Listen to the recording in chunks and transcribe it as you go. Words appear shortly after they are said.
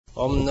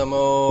Om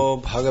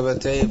Namo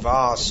Bhagavate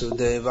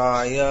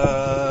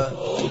Vasudevaya.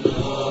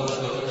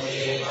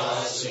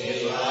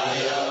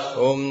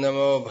 Om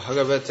Namo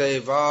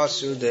Bhagavate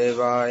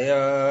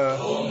Vasudevaya.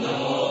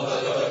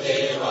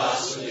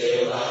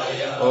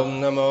 Om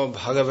Namo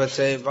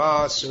Bhagavate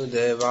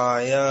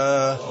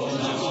Vasudevaya.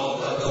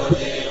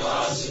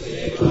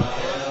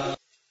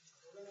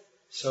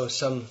 So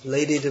some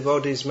lady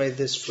devotees made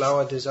this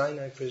flower design,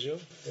 I presume,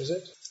 is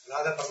it?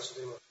 Radha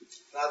Paramasundari.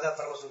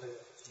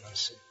 I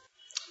see.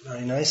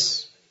 Very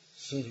nice.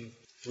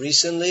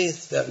 Recently,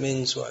 that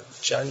means what?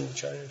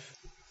 January?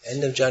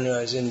 End of January,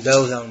 I was in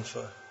Belgaum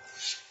for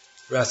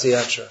Rath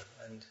Yatra.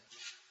 And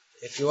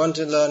if you want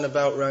to learn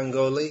about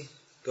Rangoli,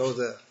 go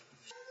there.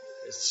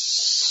 It's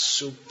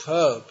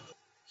superb.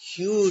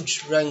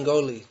 Huge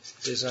Rangoli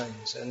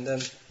designs. And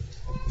then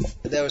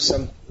there was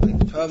some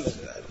permanent,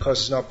 of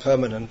course it's not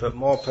permanent, but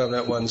more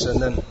permanent ones.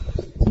 And then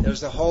there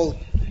was the whole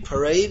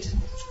parade,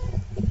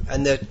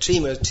 and a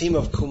team of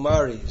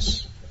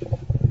Kumaris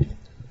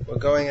were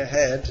going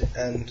ahead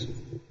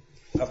and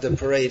of the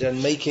parade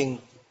and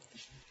making,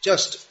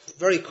 just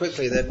very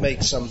quickly they'd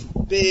make some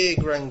big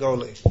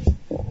Rangoli.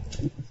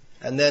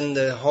 And then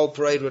the whole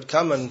parade would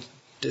come and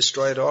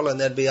destroy it all, and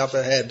they'd be up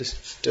ahead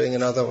doing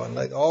another one.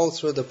 Like all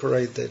through the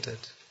parade they did.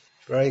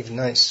 Very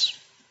nice.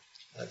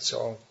 That's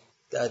all.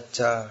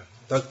 That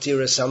Bhakti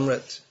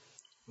Rasamrit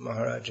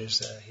Maharaj is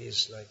there.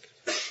 He's like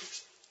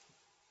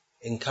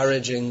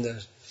encouraging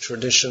the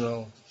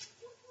traditional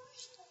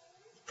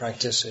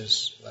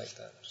practices like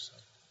that. So.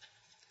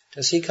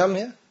 Does he come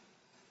here?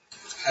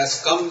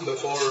 Has come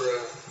before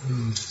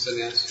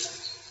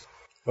sannyas.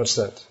 What's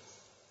that?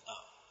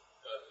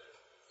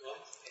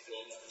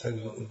 A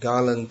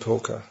garland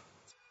polka.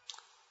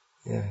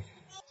 Yeah.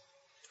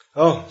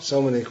 Oh,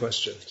 so many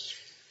questions.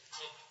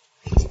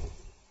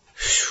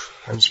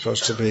 I'm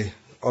supposed to be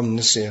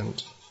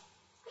omniscient.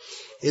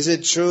 Is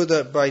it true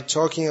that by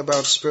talking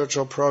about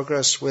spiritual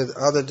progress with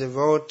other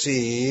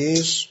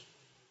devotees,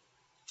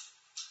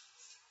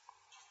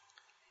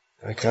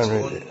 I can't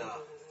read it.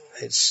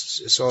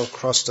 It's all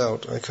crossed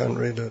out. I can't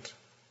read it.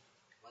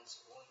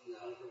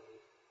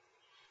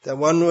 That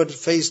one would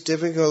face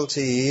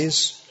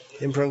difficulties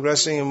in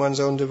progressing in one's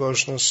own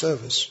devotional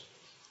service.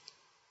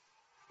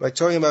 By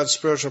talking about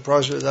spiritual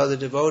progress with other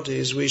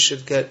devotees, we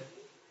should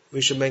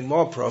make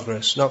more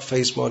progress, not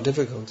face more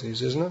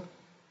difficulties, isn't it?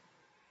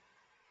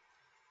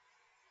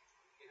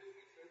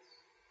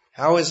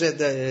 How is it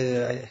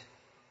that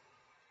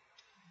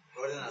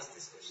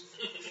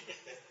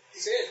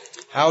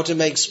how to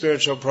make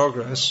spiritual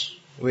progress,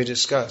 we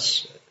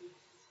discuss.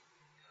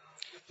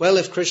 Well,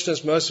 if Krishna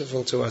is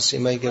merciful to us, He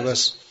may give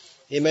us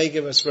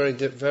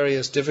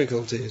various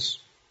difficulties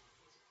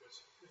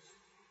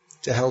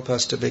to help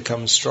us to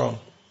become strong.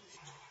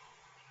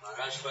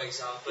 Maharaj, for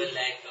example,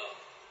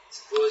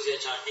 suppose you're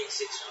chanting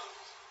 6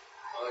 rounds,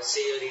 or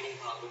say you're reading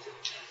Bhagavatam,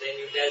 and then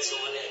you tell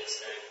someone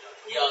else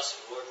that he asks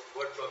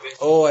what progress.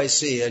 Oh, I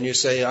see. And you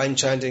say, I'm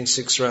chanting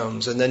 6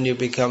 rounds, and then you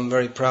become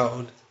very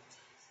proud.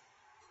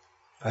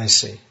 I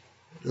see.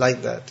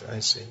 Like that, I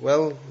see.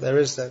 Well, there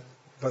is that.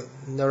 But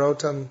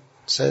Narottam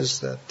says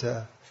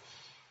that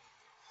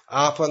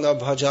Apana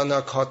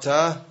bhajana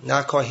kota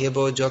nako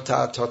hibo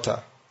jota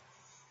tota.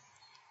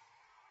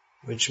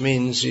 Which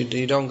means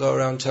you don't go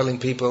around telling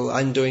people,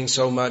 I'm doing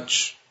so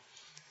much,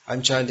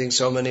 I'm chanting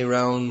so many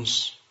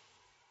rounds.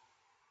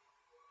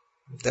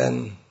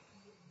 Then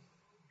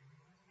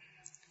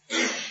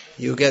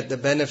you get the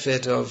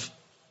benefit of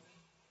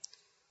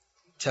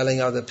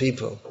telling other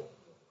people.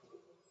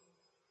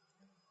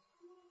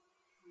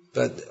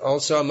 But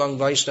also among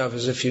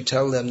Vaishnavas, if you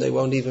tell them, they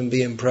won't even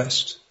be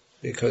impressed.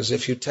 Because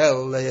if you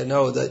tell, they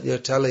know that you're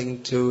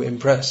telling to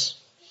impress.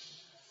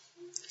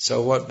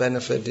 So what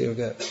benefit do you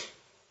get?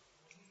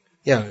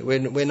 Yeah,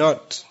 we're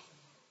not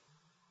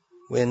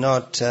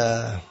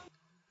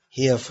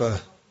here for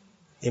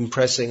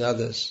impressing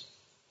others.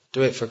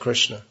 Do it for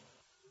Krishna.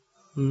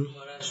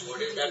 Maharaj,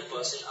 what if that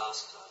person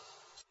asks?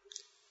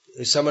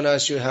 If someone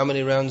asks you how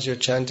many rounds you're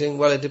chanting,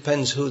 well, it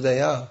depends who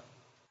they are,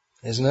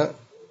 isn't it?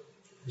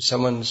 If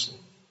someone's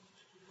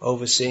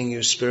overseeing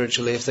you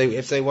spiritually, if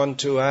they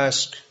want to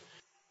ask,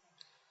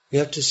 you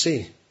have to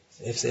see.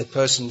 If the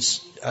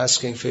person's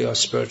asking for your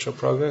spiritual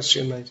progress,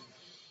 you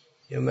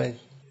may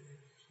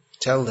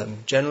tell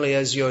them. Generally,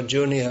 as your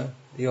junior,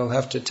 you'll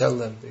have to tell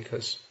them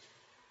because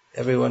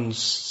everyone's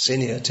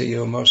senior to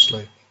you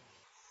mostly.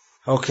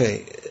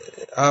 Okay,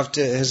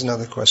 here's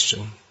another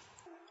question.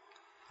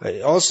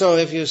 Also,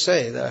 if you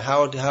say that,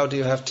 how do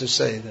you have to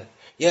say that?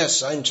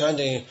 Yes, I'm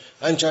chanting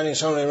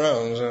so many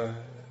rounds.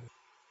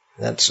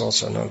 That's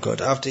also not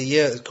good. After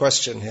years of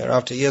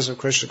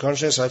Krishna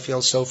consciousness, I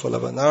feel so full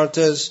of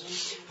anarthas.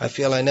 I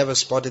feel I never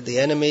spotted the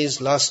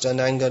enemies, lust and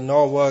anger,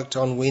 nor worked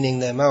on weaning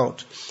them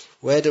out.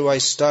 Where do I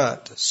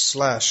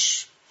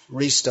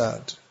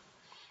restart?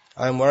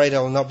 I'm worried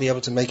I will not be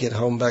able to make it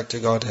home back to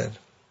Godhead.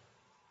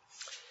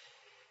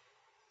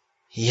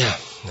 Yeah,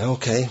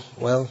 okay,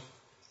 well,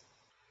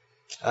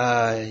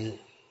 I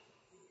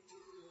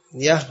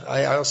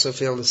also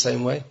feel the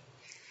same way.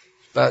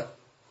 But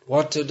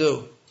what to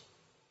do?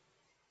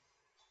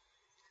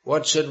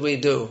 What should we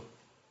do?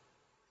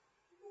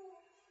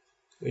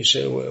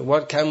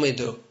 What can we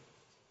do?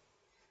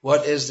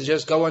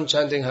 Just go on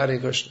chanting Hare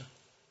Krishna.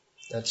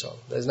 That's all.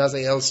 There's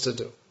nothing else to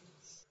do.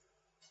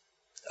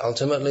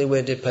 Ultimately,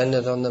 we're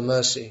dependent on the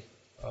mercy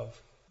of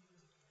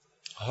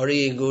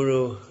Hari,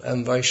 Guru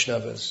and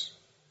Vaishnavas.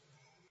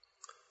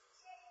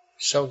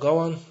 So go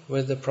on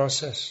with the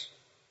process.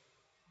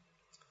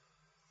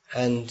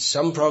 And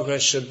some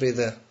progress should be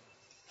there.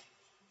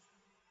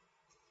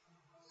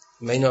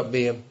 May not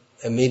be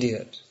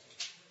immediate.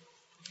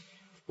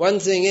 One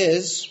thing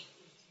is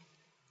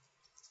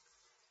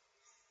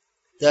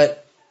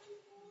that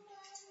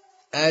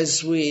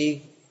as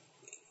we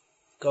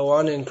go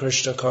on in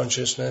Krishna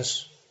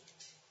consciousness,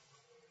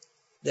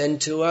 then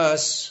to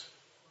us,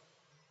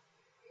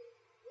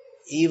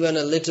 even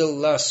a little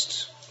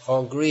lust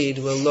or greed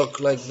will look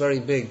like very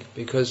big,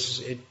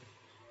 because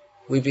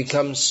we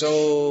become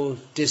so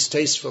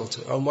distasteful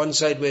to it. On one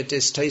side we're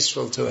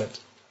distasteful to it.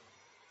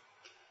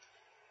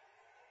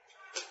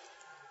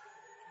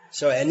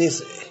 So any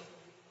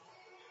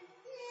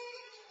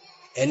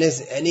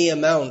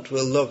amount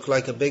will look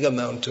like a big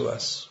amount to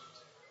us.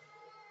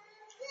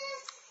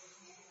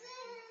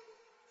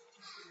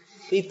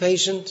 Be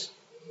patient.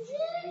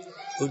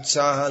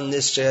 Utsahan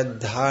nischaya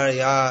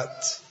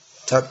dharyat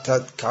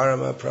tat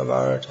karma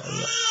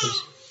pravartana.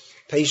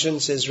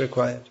 Patience is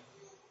required.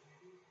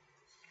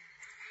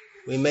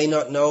 We may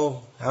not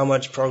know how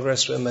much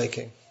progress we're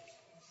making.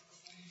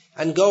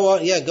 And go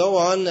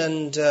on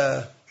and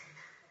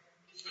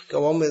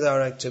go on with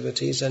our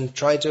activities and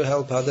try to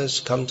help others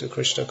come to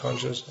Krishna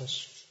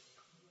consciousness.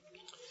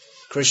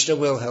 Krishna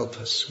will help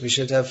us. We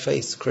should have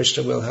faith.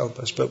 Krishna will help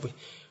us. But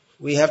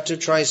we have to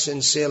try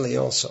sincerely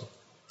also.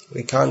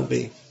 We can't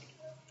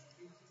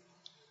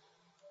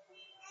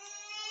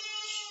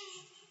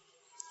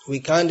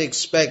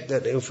expect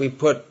that if we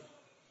put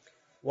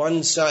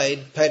one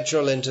side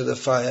petrol into the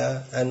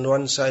fire and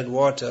one side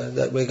water,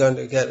 that we're going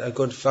to get a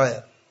good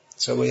fire.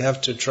 So we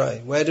have to try.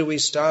 Where do we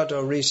start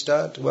or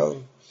restart?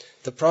 Well,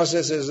 the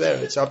process is there.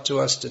 It's up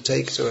to us to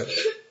take to it.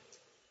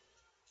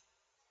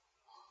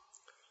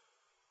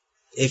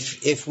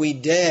 If we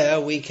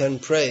dare, we can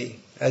pray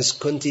as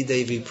Kunti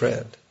Devi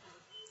prayed.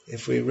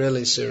 If we're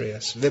really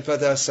serious.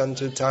 Vipada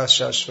santu ta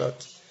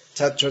shashvat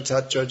tatra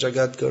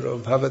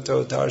jagadguru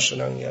bhavato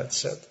darshanam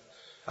yatsat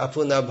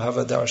apuna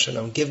bhava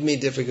darshanam. Give me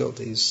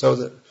difficulties, so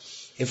that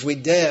if we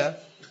dare,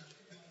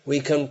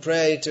 we can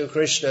pray to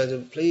Krishna to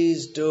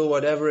please do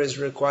whatever is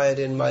required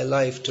in my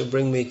life to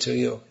bring me to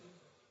you.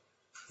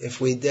 If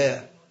we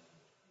dare.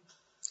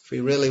 If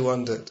we really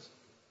want it.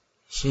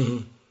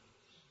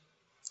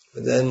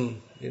 But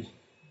then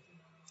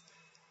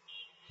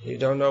you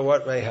don't know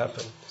what may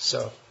happen.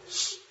 So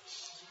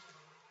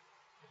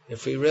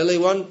if we really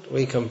want,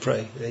 we can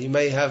pray. You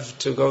may have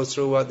to go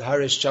through what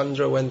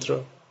Harishchandra went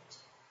through.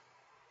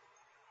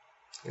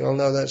 You all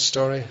know that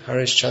story,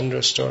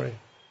 Harishchandra's story.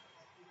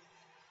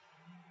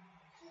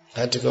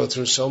 Had to go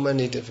through so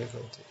many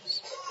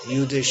difficulties.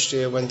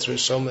 Yudhishthira went through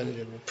so many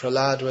difficulties.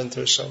 Prahlad went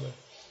through so many.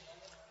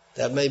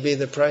 That may be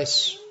the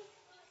price.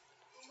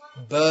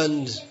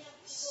 Burned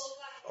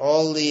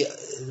all the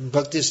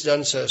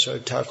Bhaktisiddhanta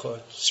Saraswati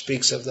Thakur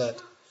speaks of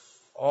that.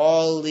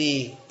 All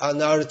the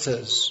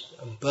anarthas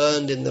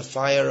burned in the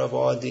fire of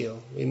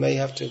ordeal. We may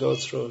have to go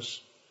through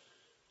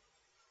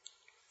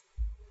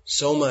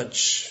so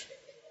much.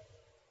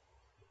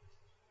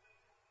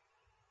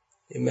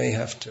 You may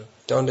have to.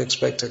 Don't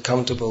expect a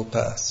comfortable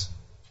path.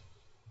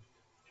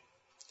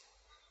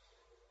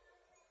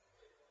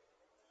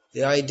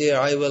 The idea,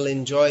 I will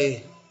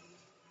enjoy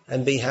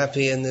and be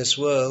happy in this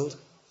world,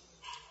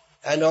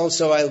 and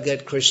also I'll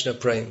get Krishna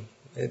Prem.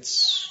 It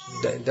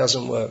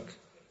doesn't work.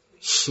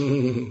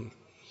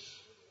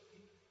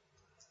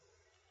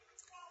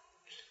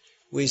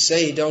 We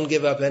say don't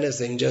give up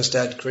anything, just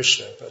add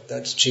Krishna, but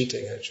that's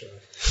cheating actually.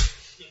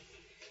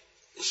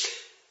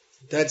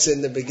 That's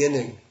in the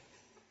beginning.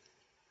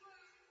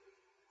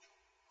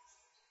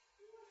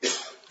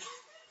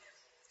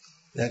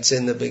 That's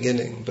in the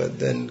beginning, but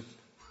then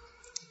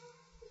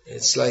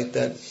it's like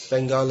that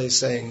Bengali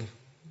saying,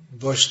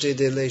 Boshti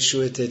dile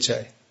shuite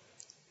chai.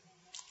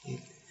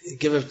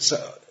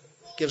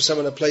 Give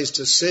someone a place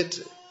to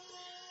sit,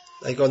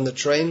 like on the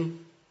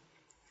train,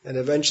 and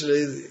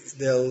eventually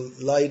they'll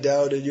lie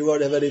down and you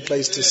won't have any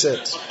place to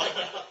sit.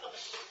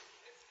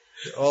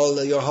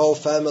 Your whole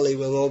family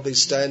will all be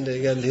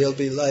standing and he'll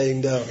be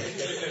lying down.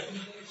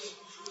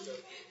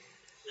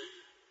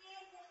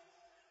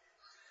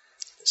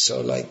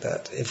 So like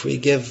that. If we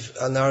give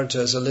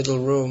anarthas a little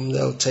room,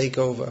 they'll take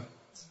over.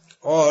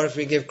 Or if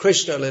we give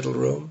Krishna a little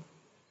room,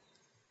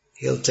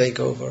 he'll take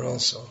over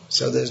also.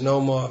 So there's no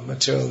more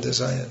material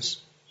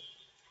desires.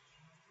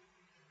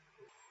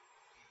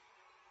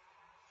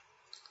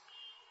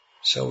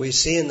 So we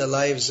see in the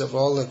lives of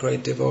all the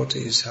great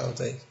devotees how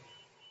they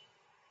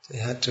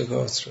had to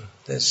go through.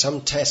 There's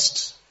some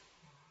test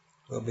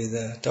will be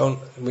there.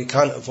 We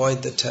can't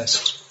avoid the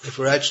test. If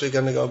we're actually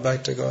going to go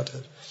back to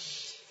Godhead.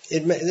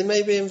 It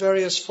may be in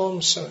various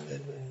forms. So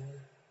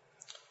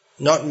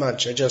not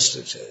much.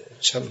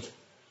 Some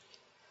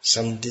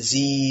some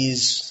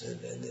disease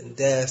and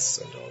death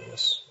and all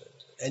this.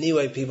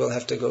 Anyway, people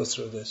have to go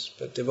through this.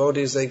 But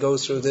devotees, they go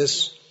through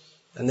this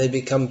and they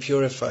become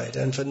purified.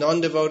 And for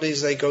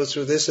non-devotees, they go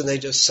through this and they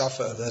just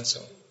suffer, that's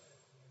all.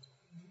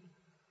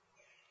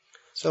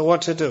 So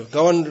what to do?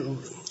 Go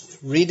on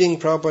reading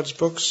Prabhupada's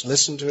books,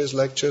 listen to his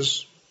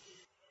lectures.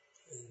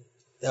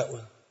 That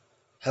will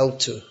help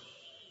to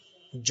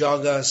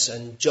jog us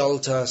and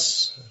jolt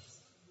us.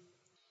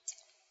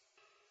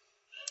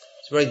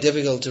 It's very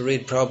difficult to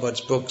read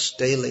Prabhupada's books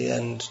daily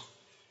and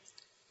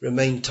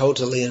remain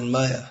totally in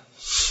Maya.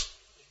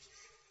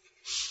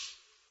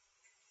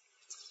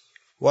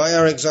 Why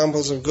are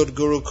examples of good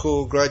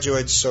Gurukul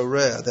graduates so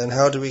rare? Then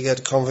how do we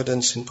get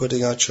confidence in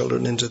putting our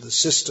children into the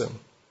system?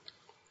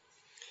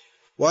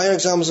 Why are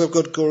examples of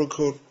good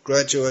Gurukul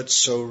graduates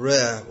so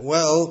rare?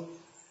 Well,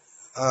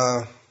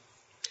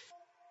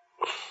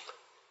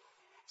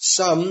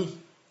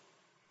 some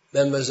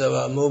members of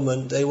our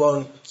movement, they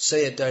won't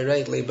say it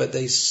directly, but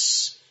they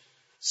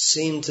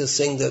seem to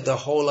think that the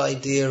whole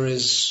idea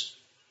is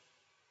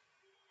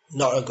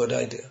not a good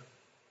idea.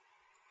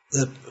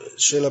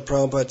 Srila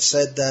Prabhupada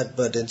said that,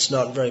 but it's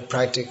not very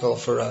practical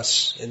for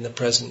us in the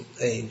present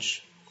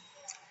age.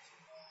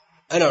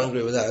 I don't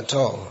agree with that at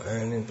all.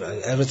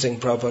 Everything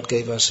Prabhupada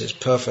gave us is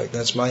perfect,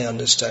 that's my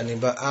understanding.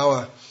 But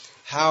our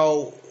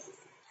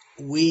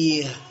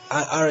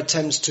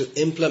attempts to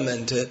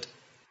implement it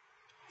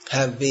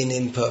have been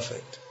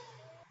imperfect.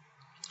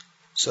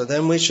 So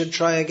then we should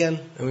try again.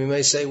 And we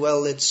may say,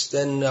 well, it's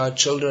then our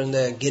children,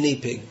 they're guinea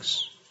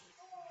pigs.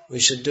 We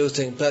should do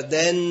things. But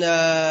then,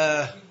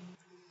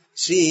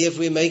 see, if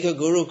we make a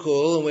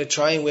Gurukul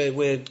and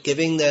we're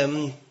giving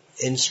them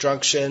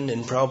instruction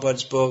in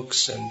Prabhupada's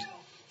books and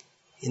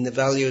in the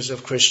values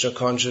of Krishna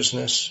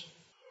consciousness,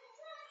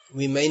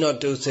 we may not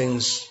do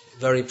things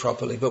very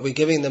properly, but we're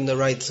giving them the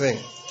right thing.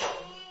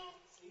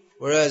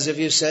 Whereas if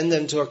you send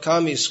them to a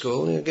Kami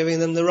school, you're giving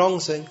them the wrong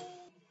thing.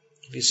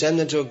 If you send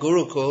them to a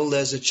Gurukul,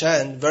 there's a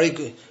chance,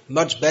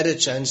 much better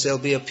chance they'll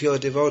be a pure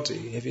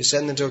devotee. If you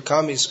send them to a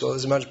Kami school,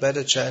 there's a much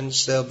better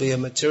chance they'll be a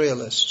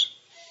materialist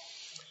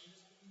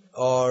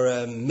or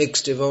a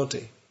mixed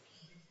devotee.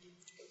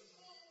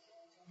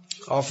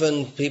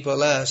 Often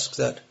people ask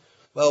that,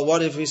 well,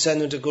 what if we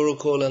send them to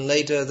Gurukul and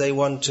later they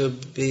want to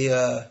be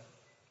a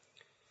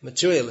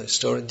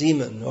materialist or a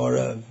demon or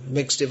a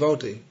mixed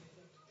devotee?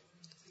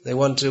 They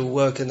want to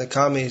work in the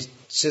Kami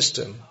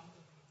system.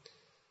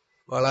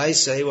 Well, I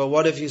say, well,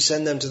 what if you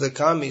send them to the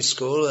Kami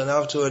school and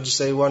afterwards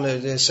they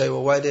say,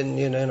 well, why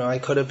didn't, I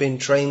could have been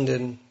trained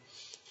in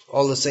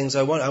all the things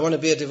I want. I want to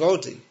be a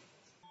devotee.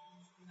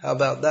 How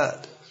about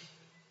that?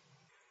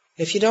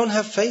 If you don't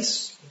have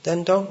faith,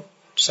 then don't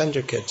send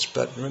your kids.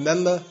 But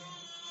remember,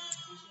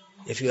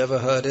 if you ever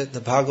heard it, the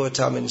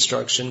Bhagavatam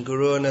instruction,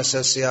 Guruna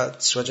sasyat,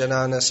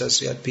 Swajanana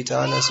sasyat,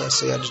 Pitana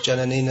sasyat,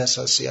 Jananina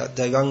sasyat,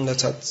 Devangna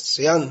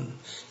sasyat,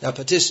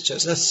 Napatischa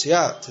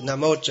sasyat,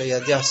 Namocha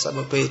yadya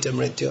samapeta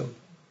mrityam.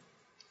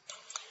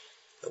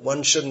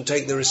 One shouldn't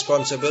take the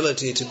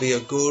responsibility to be a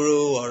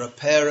guru or a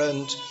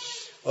parent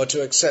or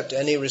to accept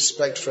any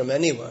respect from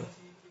anyone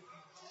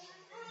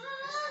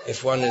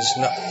if one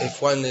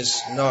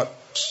is not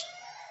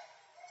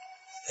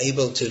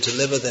able to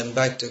deliver them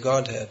back to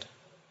Godhead.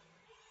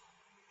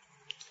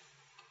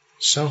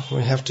 So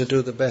we have to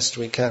do the best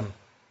we can.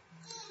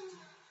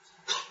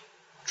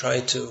 Try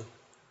to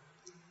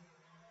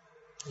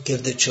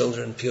give the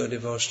children pure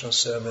devotional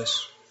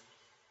service.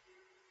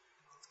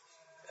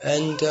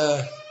 And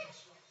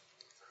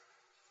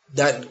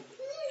that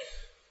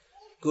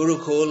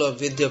Gurukul of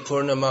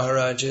Vidyapurna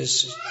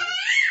Maharajas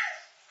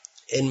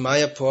in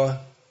Mayapur,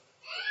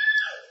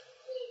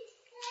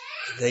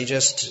 they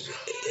just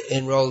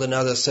enrolled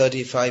another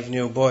 35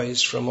 new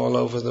boys from all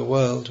over the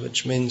world,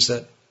 which means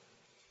that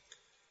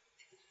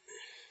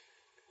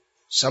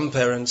some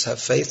parents have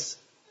faith.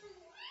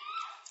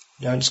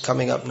 Now it's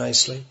coming up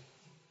nicely.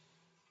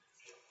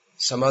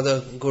 Some other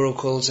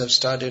Gurukuls have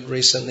started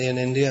recently in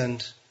India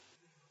and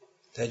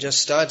they're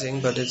just starting,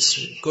 but it's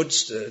good.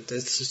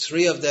 There's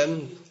 3 of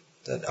them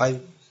that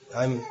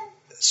I'm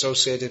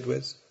associated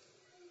with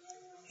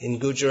in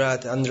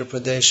Gujarat, Andhra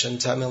Pradesh and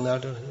Tamil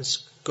Nadu. It's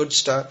a good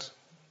start.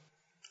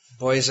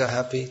 Boys are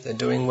happy, they're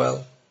doing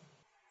well.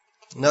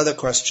 Another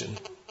question.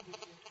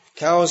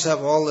 Cows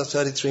have all the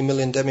 33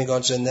 million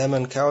demigods in them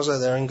and cows are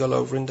there in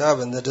Goloka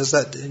Vrindavan. Does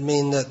that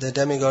mean that the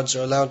demigods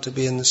are allowed to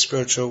be in the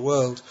spiritual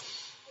world?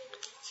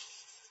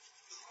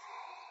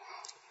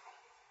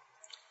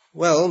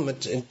 Well,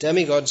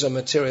 demigods are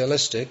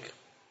materialistic.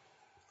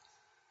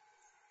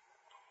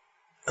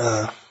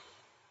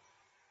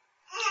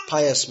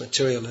 Pious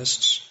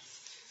materialists.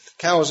 The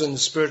cows in the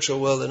spiritual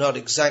world are not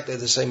exactly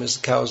the same as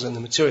the cows in the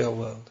material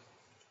world.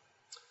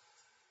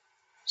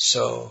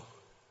 So,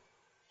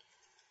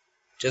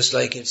 just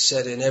like it's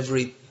said in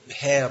every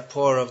hair,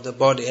 pore of the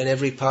body, in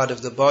every part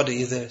of the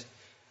body,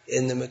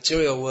 in the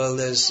material world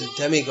there's a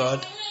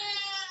demigod.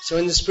 So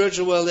in the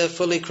spiritual world they're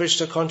fully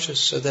Krishna conscious,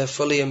 so they're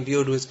fully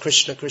imbued with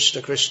Krishna,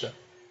 Krishna, Krishna.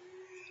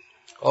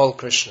 All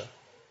Krishna.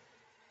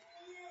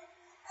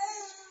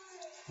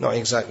 Not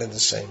exactly the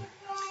same.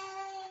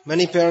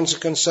 Many parents are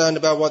concerned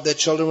about what their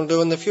children will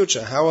do in the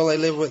future. How will they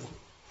live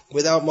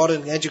without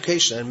modern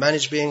education and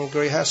manage being a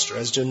grihastha,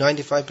 as do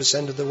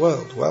 95% of the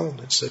world? Well,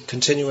 it's a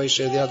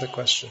continuation of the other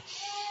question.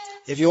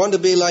 If you want to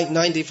be like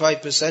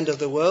 95% of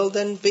the world,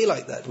 then be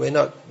like that. We're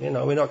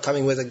not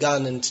coming with a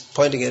gun and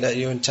pointing it at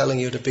you and telling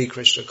you to be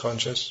Krishna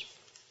conscious.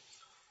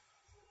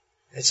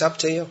 It's up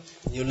to you.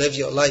 You live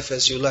your life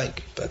as you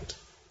like, but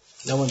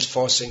no one's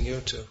forcing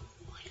you to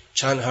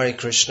chant Hare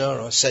Krishna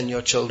or send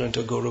your children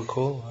to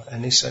Gurukul or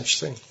any such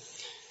thing.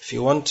 If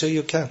you want to,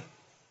 you can.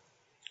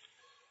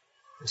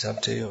 It's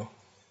up to you.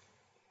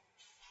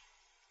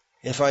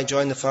 If I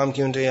join the farm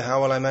community,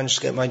 how will I manage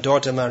to get my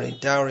daughter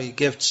married? Dowry,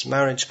 gifts,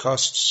 marriage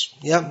costs?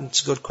 Yeah,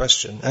 it's a good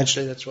question.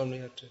 Actually, that's one we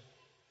have to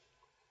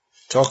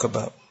talk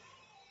about.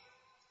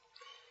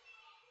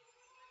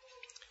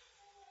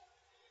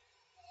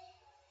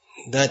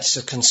 That's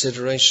a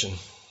consideration.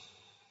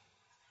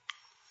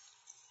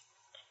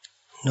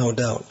 No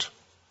doubt.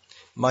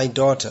 My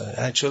daughter.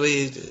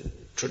 Actually,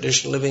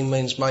 traditional living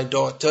means my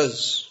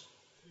daughters.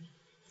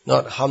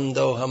 Not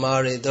hamdo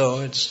hamare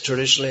do.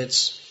 Traditionally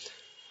it's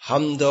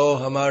hamdo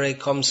hamare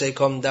kam se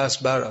kam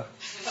 10-12.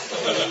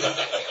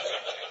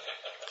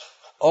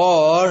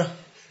 Or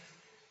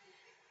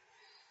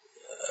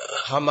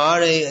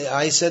hamare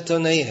aise to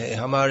nahi hai,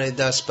 hamare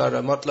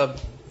 10-12. Matlab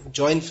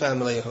joint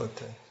family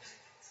hote.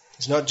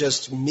 It's not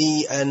just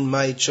me and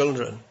my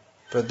children,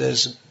 but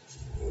there's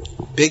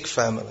a big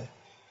family.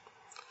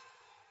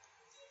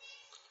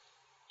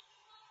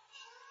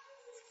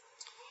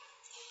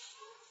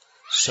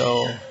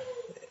 So,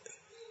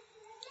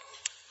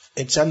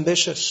 it's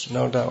ambitious,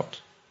 no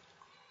doubt.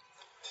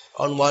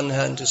 On one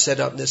hand, to set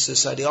up this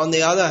society. On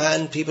the other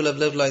hand, people have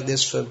lived like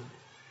this for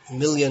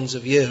millions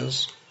of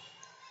years.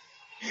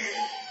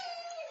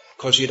 Of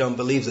course, you don't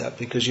believe that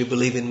because you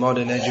believe in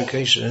modern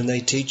education and they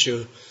teach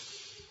you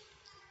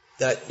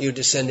that you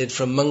descended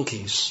from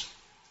monkeys.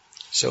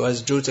 So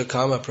as Druta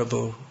Kama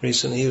Prabhu,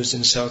 recently he was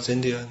in South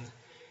India and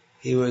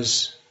he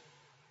was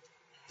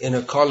in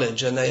a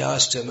college and they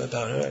asked him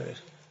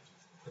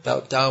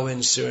about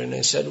Darwin's theory, and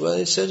they said,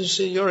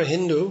 you're a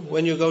Hindu.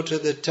 When you go to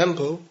the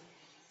temple,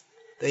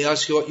 they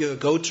ask you what your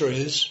gotra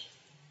is.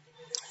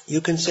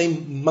 You can say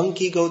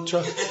monkey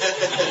gotra.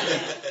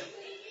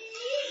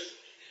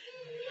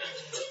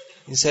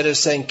 Instead of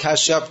saying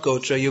Kashyap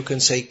gotra, you can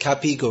say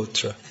Kapi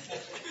gotra.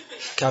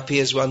 Kapi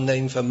is one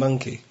name for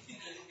monkey.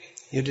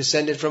 You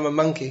descended from a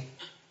monkey.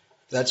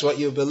 That's what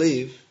you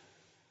believe.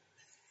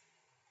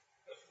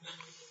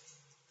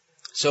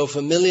 So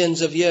for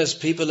millions of years,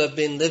 people have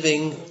been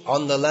living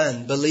on the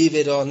land, believe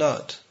it or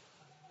not.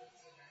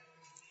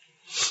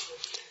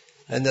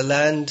 And the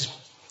land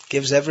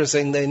gives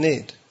everything they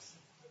need.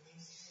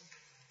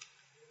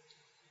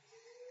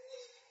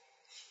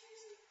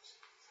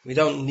 We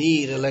don't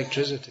need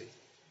electricity.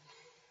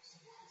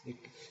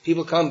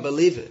 People can't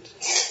believe it.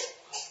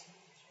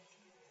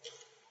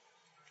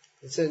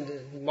 It's a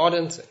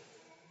modern thing.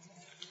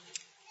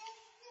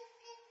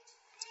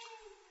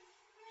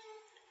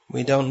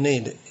 We don't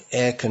need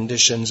air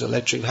conditions,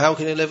 electric. How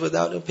can you live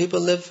without it? People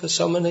live for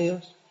so many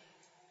years.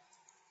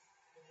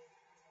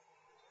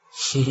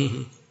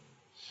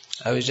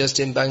 I was just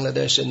in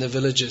Bangladesh in the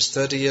villages.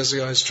 30 years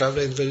ago I was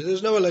traveling in the villages.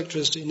 There's no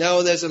electricity.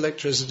 Now there's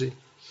electricity.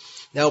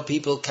 Now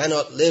people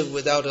cannot live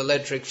without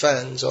electric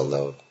fans,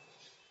 although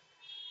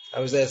I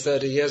was there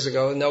 30 years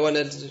ago.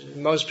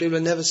 Most people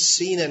had never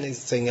seen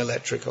anything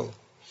electrical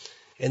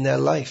in their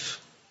life.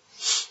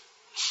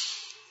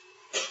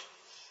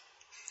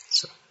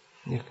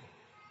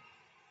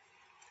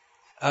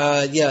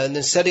 And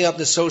then setting up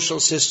the social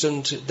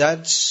system,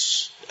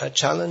 that's a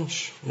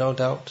challenge, no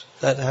doubt.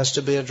 That has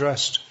to be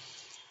addressed.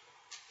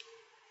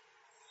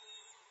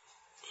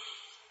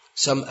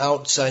 Some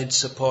outside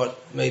support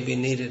may be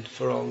needed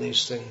for all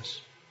these things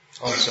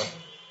also,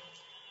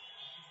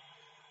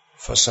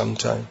 for some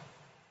time.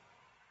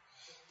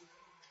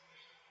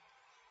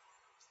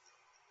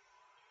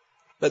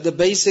 But the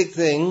basic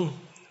thing,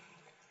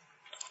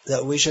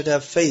 that we should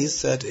have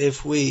faith that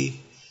if we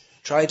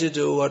try to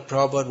do what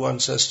Prabhupada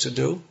wants us to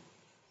do,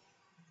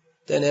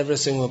 then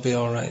everything will be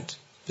all right.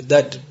 But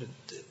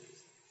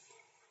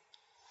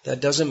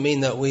that doesn't mean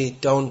that we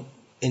don't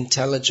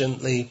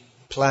intelligently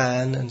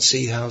plan and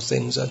see how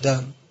things are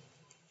done.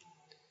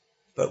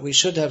 But we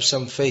should have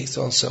some faith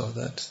also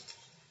that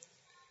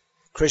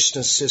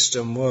Krishna's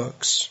system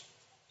works.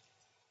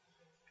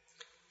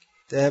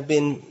 There have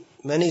been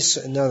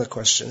another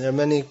question. There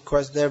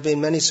have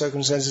been many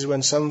circumstances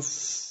when some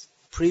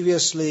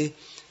previously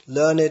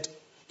learned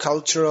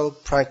cultural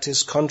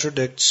practice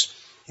contradicts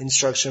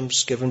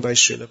instructions given by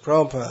Srila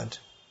Prabhupada.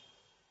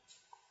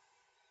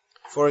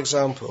 For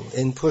example,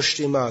 in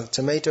Pushti Magh,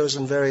 tomatoes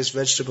and various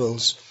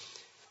vegetables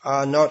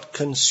are not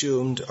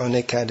consumed on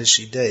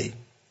Ekadashi day.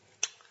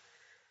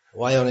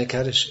 Why on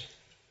Ekadashi?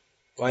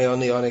 Why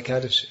only on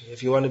Ekadashi?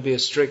 If you want to be a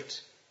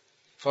strict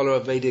follower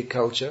of Vedic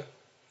culture,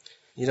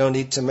 you don't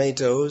eat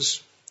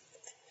tomatoes,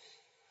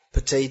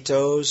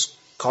 potatoes,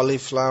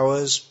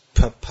 cauliflowers,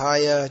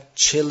 papaya,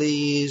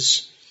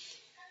 chilies,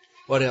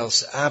 what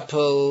else?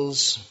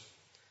 Apples,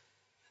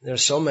 There are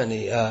so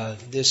many.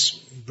 This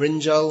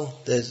brinjal,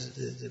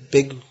 the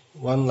big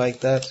one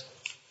like that.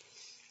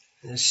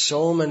 There's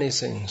so many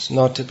things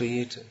not to be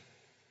eaten.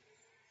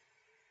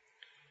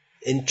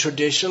 In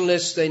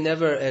traditionalists, they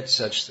never ate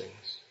such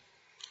things.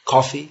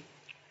 Coffee,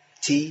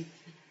 tea,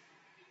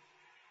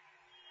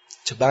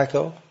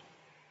 tobacco,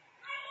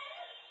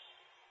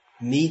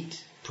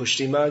 meat,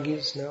 pushti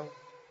magis now.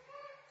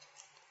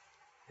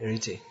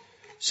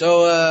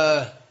 So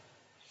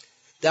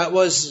that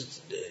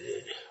was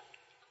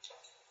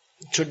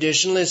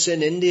traditionalists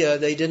in India.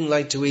 They didn't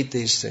like to eat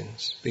these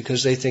things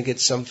because they think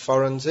it's some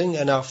foreign thing,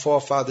 and our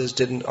forefathers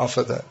didn't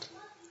offer that.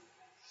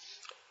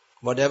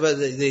 Whatever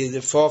the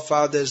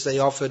forefathers they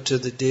offered to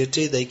the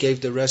deity, they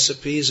gave the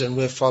recipes, and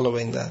we're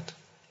following that.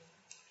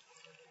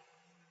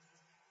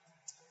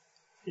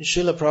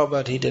 Srila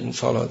Prabhupada, he didn't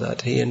follow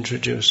that. He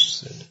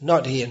introduced,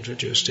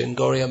 in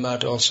Gauriya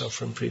Math also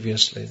from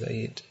previously, they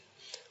eat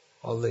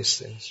all these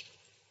things.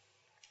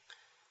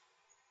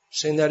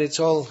 Saying that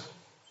it's all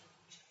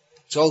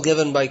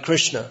given by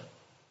Krishna.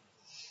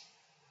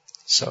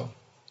 So,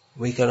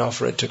 we can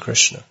offer it to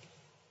Krishna.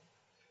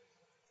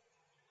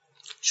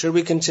 Should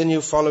we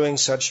continue following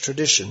such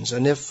traditions?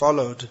 And if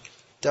followed,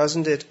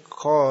 doesn't it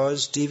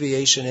cause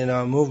deviation in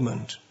our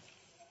movement?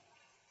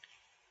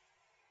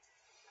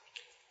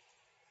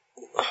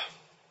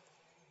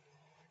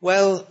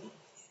 Well,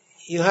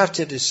 you have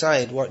to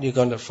decide what you're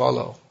going to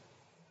follow.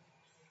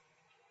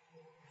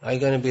 Are you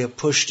going to be a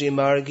Pushti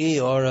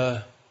Margi or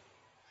a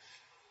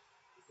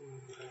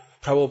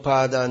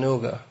Prabhupada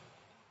Anuga?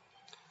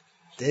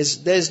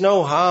 There's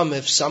no harm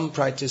if some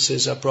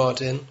practices are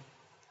brought in,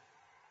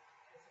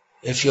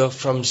 if you're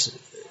from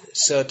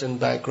certain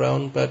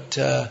background, but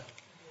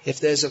if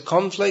there's a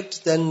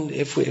conflict, then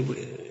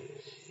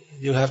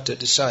you have to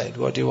decide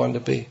what you want to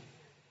be.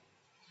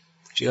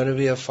 If you want to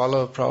be a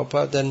follower of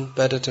Prabhupada, then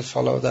better to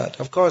follow that.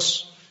 Of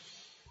course,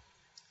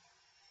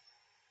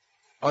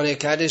 on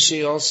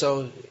Ekadashi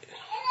also,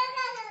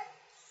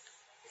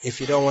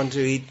 if you don't want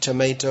to eat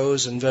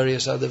tomatoes and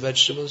various other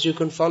vegetables, you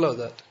can follow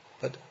that.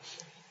 But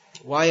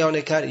why on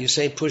Ekadashi? You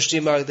say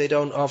Pushti Marg, they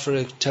don't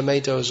offer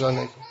tomatoes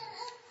on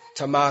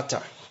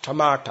tomato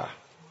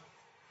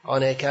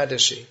on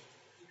Ekadashi.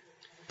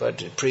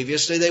 But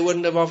previously they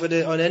wouldn't have offered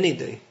it on any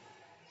day.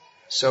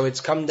 So it's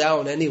come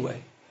down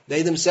anyway.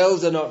 They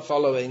themselves are not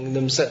following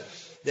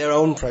their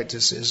own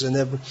practices, and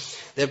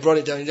they've brought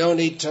it down. You don't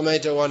eat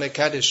tomato on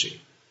Ekadashi.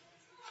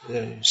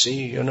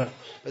 See, you're not.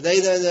 But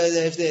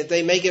if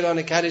they make it on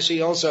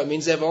Ekadashi also, it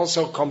means they've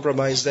also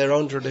compromised their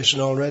own tradition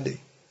already.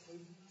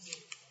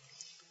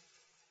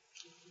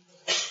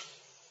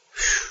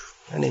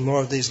 Any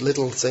more of these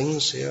little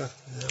things here?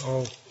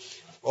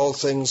 All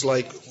things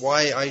like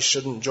why I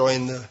shouldn't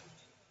join the...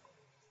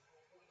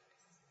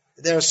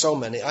 There are so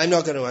many. I'm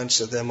not going to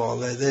answer them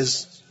all.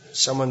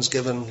 Someone's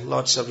given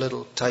lots of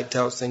little typed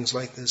out things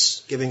like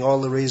this, giving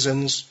all the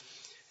reasons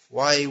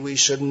why we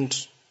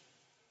shouldn't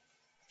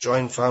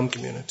join farm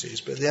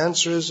communities. But the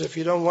answer is, if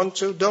you don't want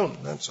to,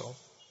 don't. That's all.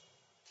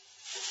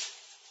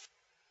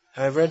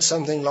 I've read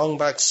something long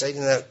back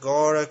stating that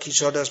Gaura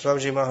Kishodas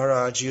Babaji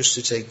Maharaj used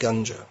to take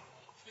ganja.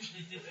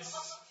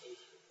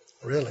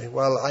 Really?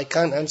 Well, I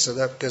can't answer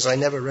that because I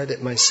never read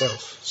it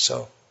myself.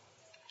 So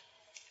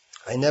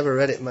I never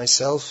heard of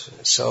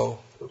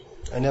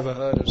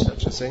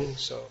such a thing.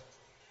 So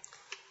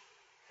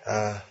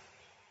I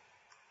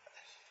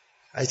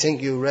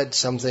think you read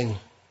something.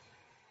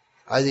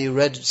 Either you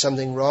read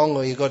something wrong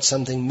or you got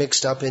something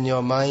mixed up in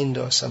your mind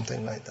or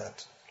something like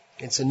that.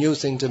 It's a new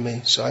thing to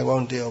me, so I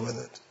won't deal with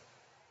it.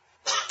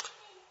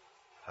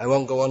 I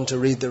won't go on to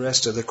read the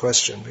rest of the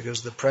question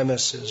because the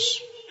premise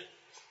is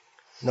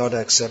not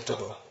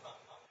acceptable.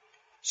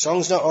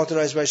 Songs not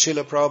authorized by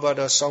Srila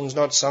Prabhupada or songs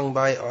not sung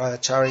by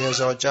acharyas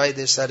or Jai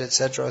this, that,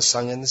 etc. are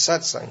sung in the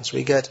satsangs.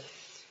 We get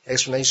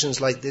explanations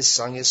like this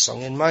song is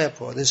sung in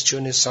Mayapur. This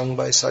tune is sung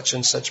by such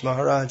and such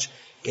Maharaj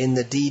in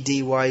the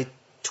DDY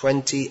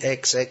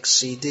 20XX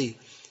CD.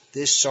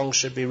 This song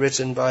should be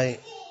written by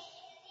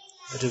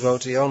a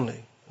devotee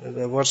only.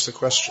 What's the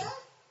question?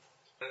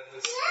 They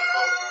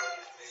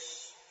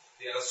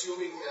are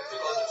assuming that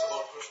because it's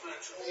about Krishna,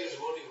 it should be a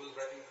devotee who is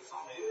writing the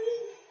song.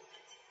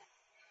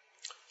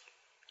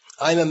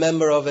 I'm a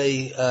member of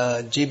a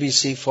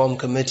GBC form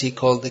committee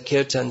called the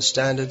Kirtan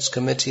Standards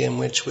Committee, in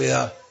which we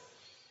are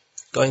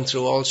going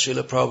through all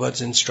Srila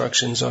Prabhupada's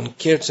instructions on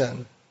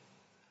Kirtan.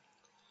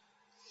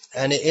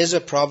 And it is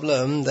a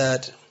problem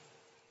that,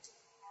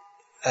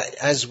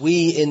 as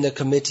we in the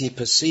committee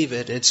perceive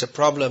it, it's a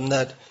problem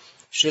that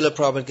Srila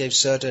Prabhupada gave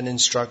certain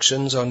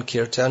instructions on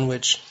Kirtan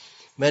which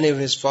many of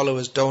his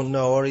followers don't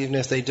know, or even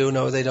if they do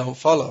know, they don't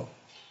follow.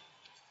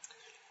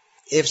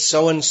 If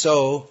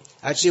so-and-so,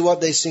 actually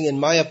what they sing in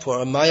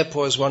Mayapur, and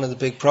Mayapur is one of the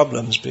big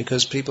problems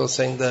because people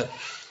think that,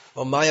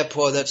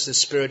 Mayapur, that's the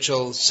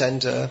spiritual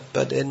center,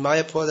 but in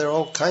Mayapur there are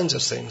all kinds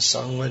of things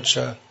sung which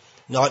are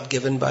not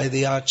given by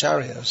the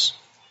acharyas.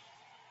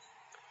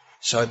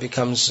 So it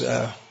becomes,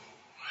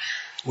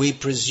 we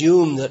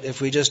presume that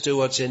if we just do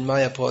what's in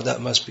Mayapur, that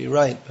must be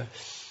right. But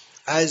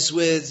as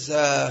with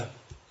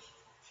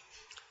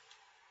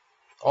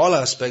all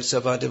aspects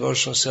of our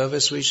devotional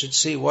service, we should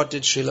see what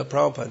did Srila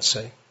Prabhupada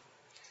say.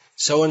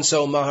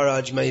 So-and-so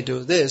Maharaj may do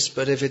this,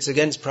 but if it's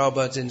against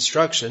Prabhupada's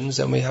instructions,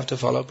 then we have to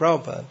follow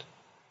Prabhupada.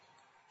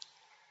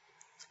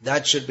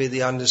 That should be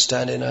the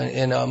understanding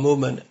in our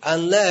movement.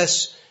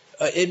 Unless,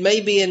 it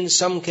may be in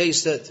some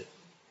case that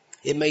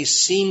it may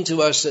seem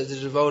to us that the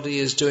devotee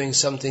is doing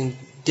something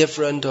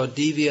different or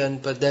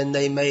deviant, but then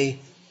they may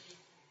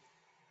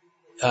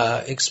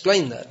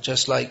explain that,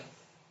 just like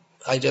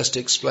I just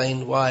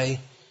explained why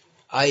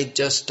I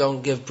just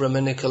don't give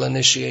Brahminical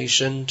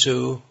initiation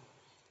to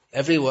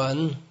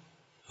everyone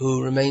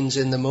who remains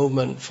in the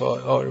movement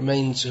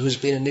who's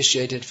been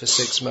initiated for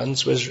 6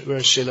 months, whereas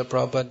Srila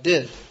Prabhupada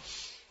did.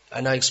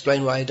 And I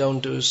explain why I don't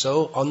do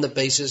so on the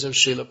basis of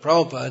Srila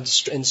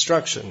Prabhupada's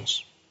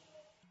instructions.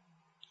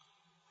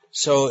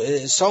 So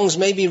songs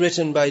may be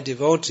written by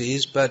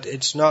devotees, but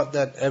it's not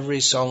that every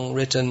song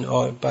written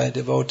or by a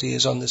devotee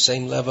is on the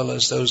same level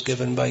as those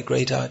given by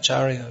great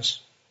acharyas.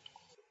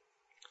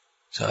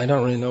 So I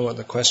don't really know what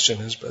the question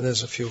is, but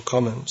there's a few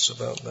comments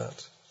about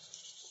that.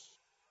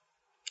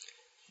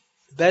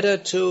 Better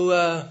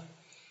to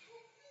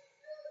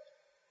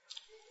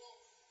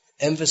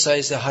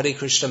emphasize the Hare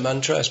Krishna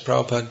mantra as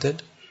Prabhupada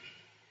did,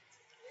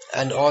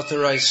 and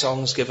authorize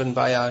songs given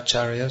by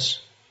acharyas,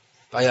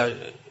 by our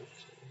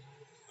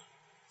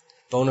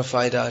bona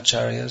fide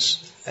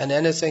acharyas, and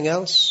anything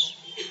else.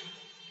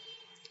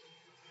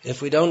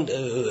 If we don't,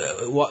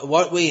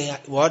 what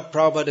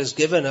Prabhupada has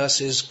given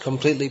us is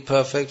completely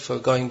perfect for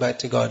going back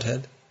to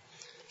Godhead.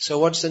 So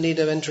what's the need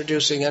of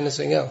introducing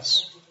anything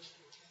else?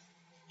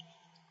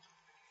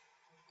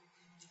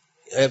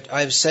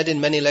 I've said in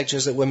many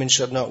lectures that women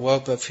should not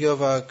work, but a few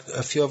of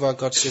our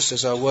God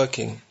sisters are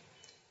working.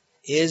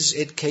 Is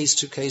it case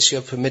to case you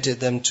have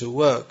permitted them to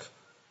work?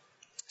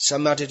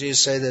 Some Matatis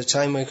say the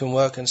time we can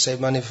work and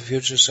save money for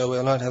future, so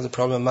we'll not have the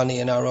problem of money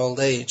in our old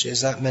age. Is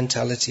that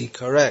mentality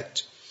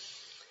correct?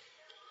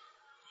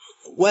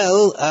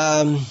 Well,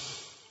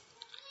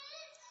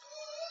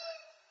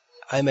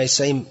 I may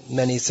say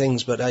many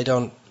things, but I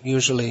don't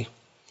usually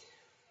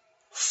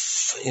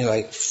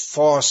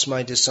force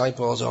my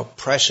disciples or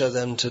pressure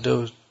them to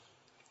do,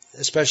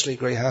 especially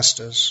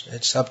grihastas.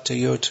 It's up to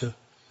you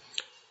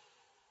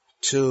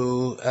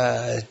to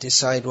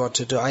decide what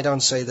to do. I don't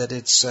say that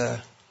it's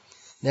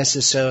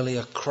necessarily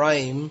a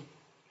crime,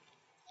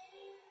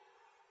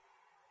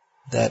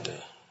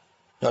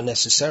 not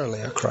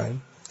necessarily a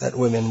crime, that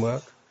women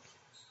work.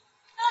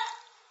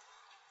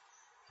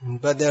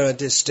 But there are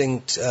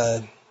distinct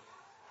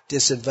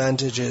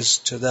disadvantages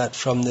to that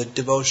from the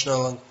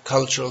devotional and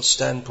cultural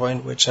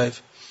standpoint, which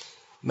I've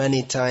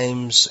many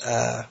times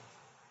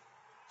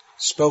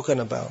spoken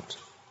about.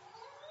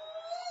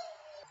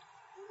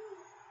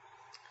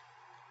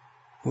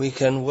 We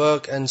can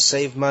work and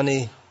save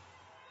money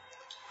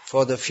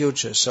for the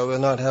future, so we'll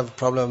not have a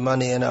problem of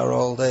money in our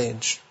old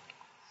age.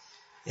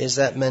 Is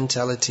that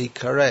mentality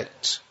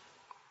correct?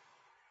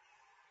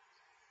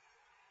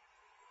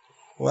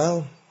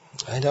 Well,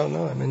 I don't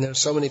know. I mean, there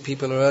are so many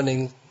people who are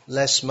earning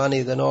less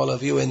money than all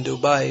of you in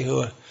Dubai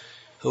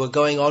who are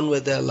going on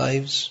with their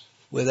lives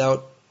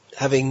without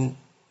having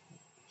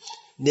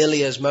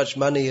nearly as much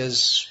money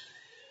as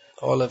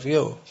all of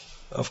you.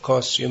 Of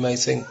course, you may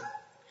think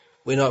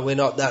we're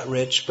not that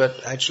rich,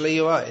 but actually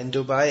you are. In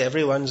Dubai,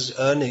 everyone's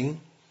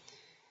earning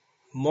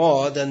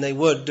more than they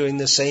would doing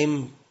the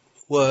same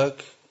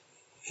work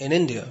in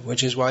India,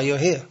 which is why you're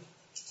here,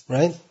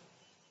 right?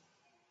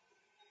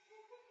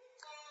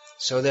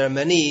 So there are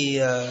many,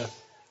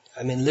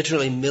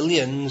 literally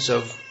millions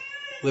of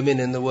women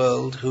in the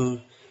world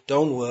who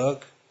don't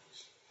work,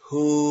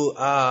 who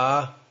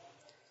are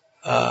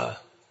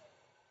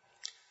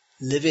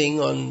living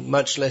on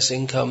much less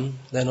income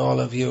than all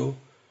of you,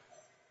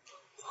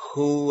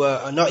 who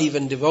are not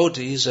even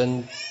devotees,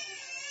 and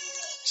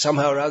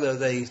somehow or other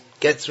they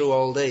get through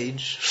old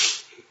age.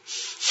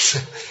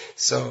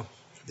 So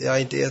the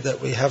idea that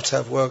we have to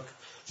have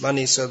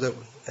money so that,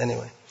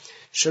 anyway.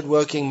 Should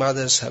working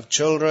mothers have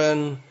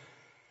children?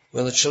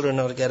 Will the children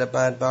not get a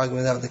bad bargain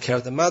without the care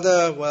of the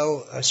mother?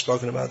 Well, I've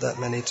spoken about that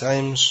many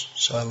times,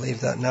 so I'll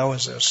leave that now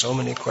as there are so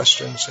many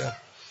questions here.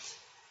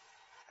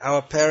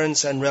 Our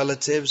parents and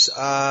relatives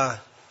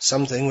are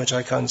something which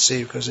I can't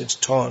see because it's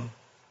torn.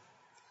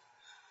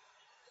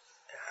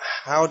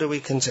 How do we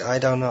continue? I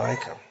don't know.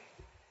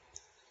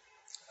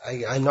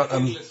 I'm not...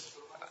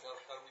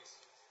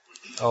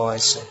 Oh, I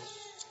see.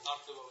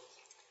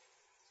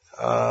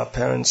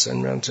 Parents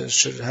and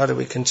relatives, how do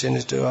we continue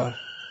to do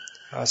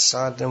our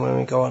sadhana when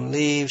we go on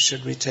leave?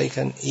 Should we take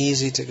an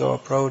easy-to-go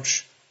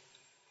approach?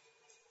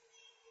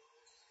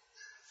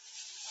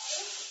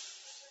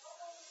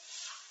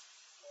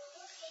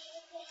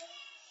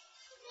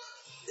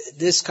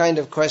 This kind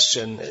of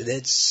question,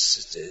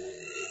 it's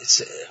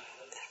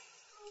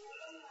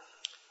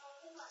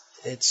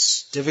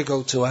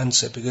difficult to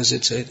answer because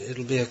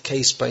it'll be a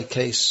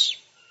case-by-case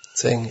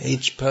thing.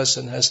 Each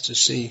person has to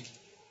see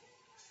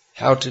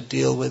how to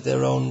deal with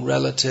their own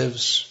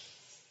relatives,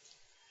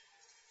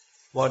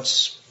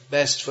 what's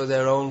best for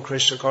their own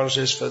Krishna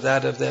consciousness, for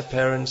that of their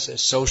parents, their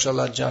social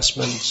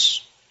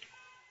adjustments,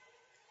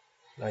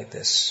 like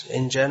this.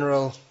 In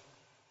general,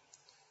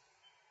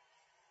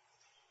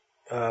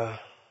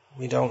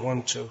 we don't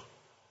want to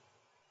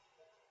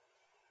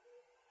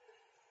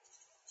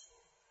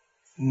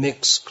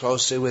mix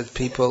closely with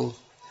people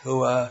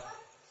who are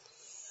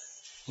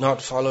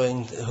not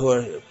following, who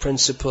are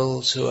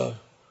principles, who are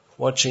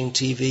watching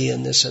TV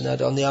and this and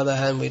that. On the other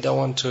hand, we don't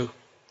want to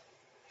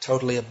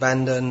totally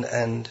abandon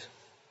and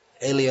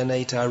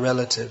alienate our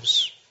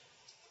relatives.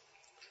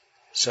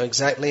 So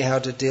exactly how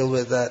to deal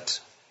with that,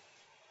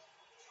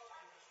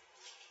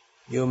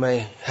 you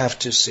may have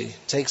to see.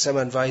 Take some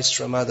advice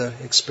from other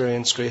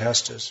experienced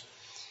grihastas.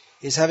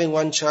 Is having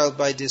one child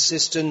by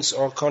desistance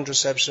or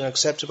contraception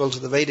acceptable to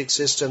the Vedic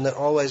system that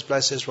always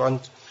blesses one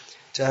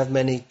to have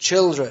many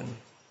children?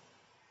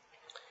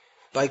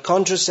 By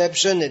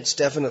contraception, it's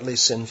definitely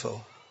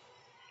sinful.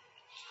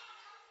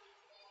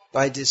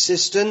 By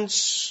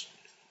desistance,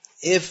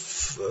 if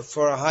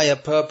for a higher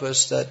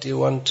purpose that you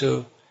want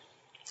to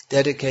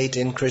dedicate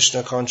in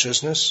Krishna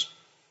consciousness,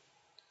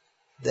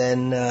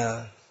 then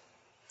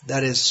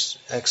that is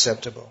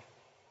acceptable.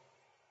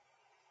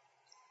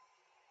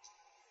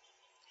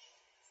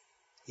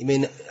 You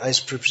mean, I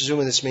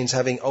presume this means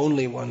having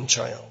only one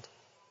child.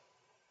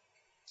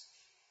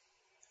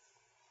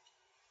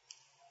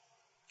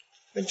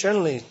 But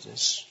generally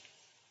it's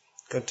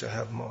good to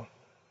have more.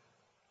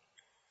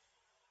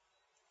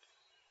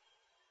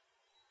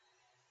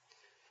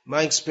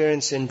 My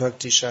experience in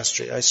Bhakti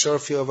Shastri, I saw a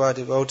few of our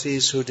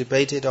devotees who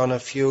debated on a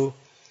few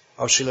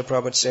of Srila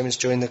Prabhupada's statements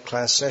during the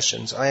class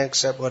sessions. I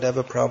accept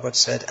whatever Prabhupada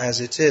said as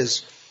it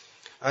is.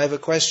 I have a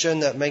question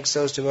that makes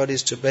those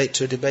devotees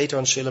to debate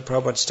on Srila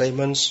Prabhupada's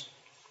statements,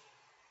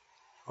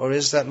 or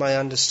is that my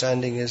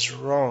understanding is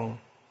wrong?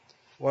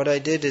 What I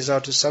did is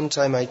after some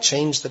time I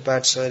changed the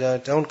batch so that I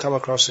don't come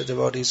across the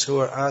devotees who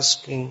are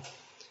asking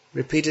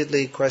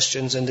repeatedly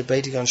questions and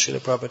debating on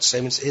Srila Prabhupada's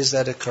statements. Is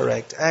that a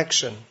correct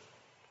action?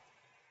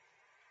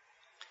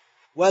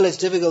 Well, it's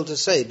difficult to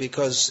say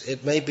because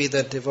it may be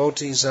that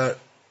devotees are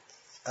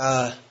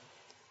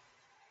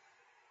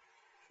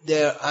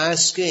they're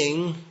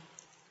asking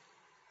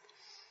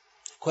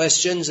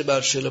questions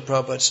about Srila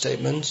Prabhupada's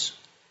statements.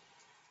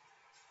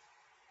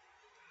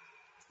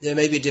 There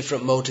may be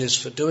different motives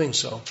for doing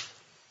so.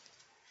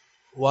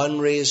 One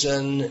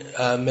reason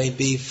may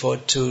be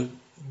to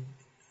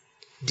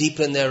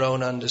deepen their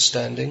own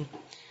understanding.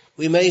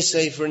 We may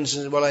say, for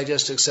instance, well, I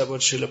just accept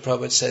what Srila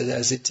Prabhupada says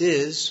as it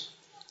is,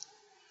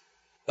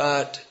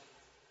 but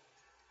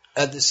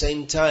at the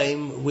same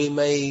time, we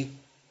may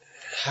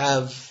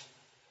have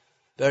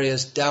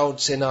various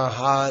doubts in our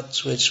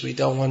hearts which we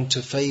don't want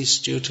to face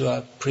due to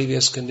our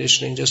previous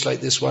conditioning, just like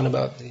this one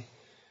about the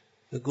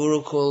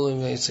Gurukul. We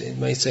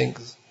may think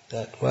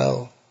that,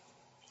 well,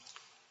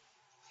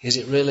 is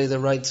it really the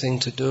right thing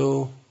to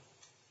do?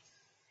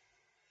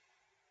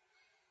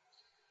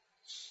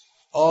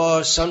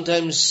 Or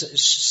sometimes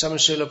some of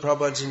Srila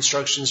Prabhupada's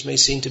instructions may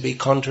seem to be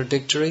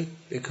contradictory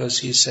because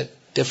he said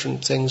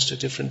different things to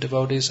different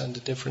devotees under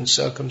different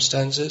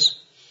circumstances.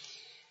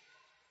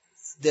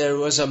 There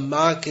was a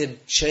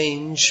marked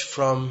change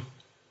from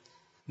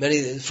many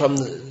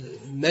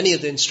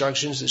of the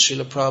instructions that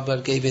Srila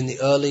Prabhupada gave in the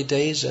early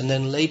days, and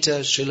then later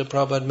Srila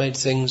Prabhupada made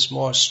things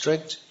more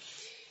strict.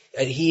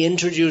 And he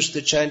introduced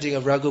the chanting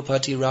of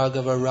Raghupati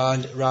Raghava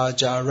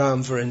Raja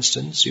Ram, for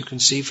instance. You can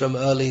see from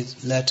early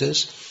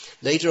letters.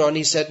 Later on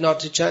he said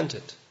not to chant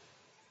it.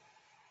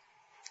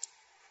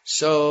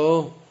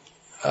 So,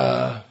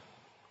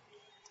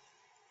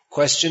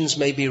 questions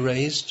may be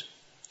raised.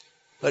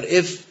 But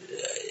if,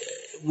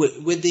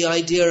 with the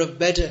idea of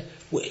better,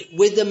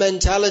 with the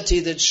mentality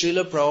that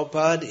Srila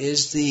Prabhupada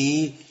is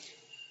the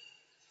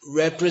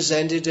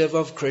representative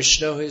of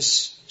Krishna, who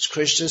is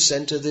Krishna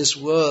sent to this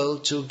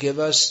world to give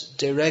us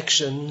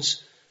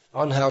directions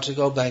on how to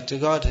go back to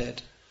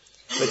Godhead.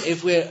 But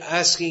if we're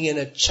asking in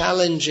a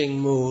challenging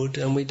mood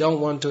and we don't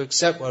want to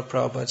accept what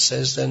Prabhupada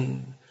says,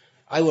 then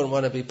I wouldn't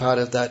want to be part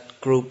of that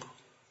group.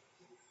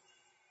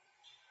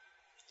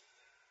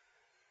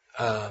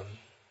 But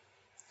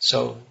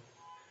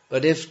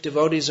if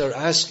devotees are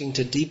asking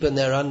to deepen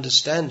their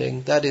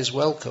understanding, that is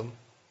welcome.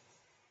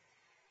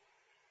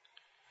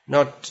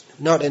 Not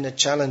in a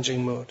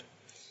challenging mood.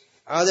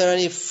 Are there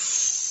any...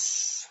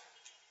 it's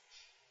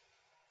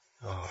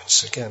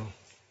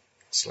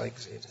like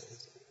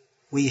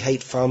we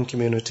hate farm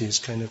communities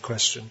kind of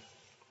question.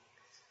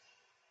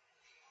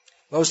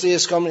 Mostly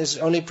ISKCON is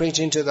only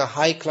preaching to the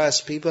high class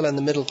people and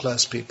the middle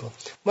class people.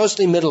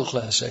 Mostly middle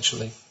class,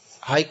 actually.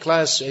 High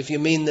class, if you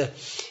mean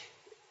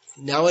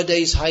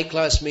nowadays high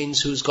class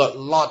means who's got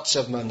lots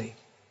of money.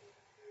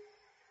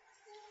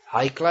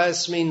 High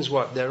class means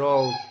what? They're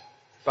all,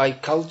 by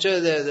culture,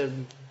 they're the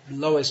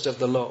lowest of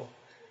the low.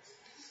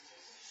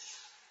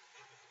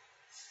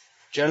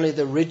 Generally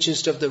the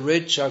richest of the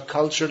rich are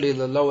culturally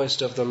the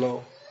lowest of the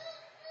low.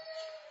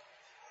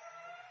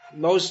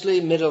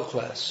 Mostly middle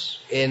class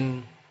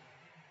in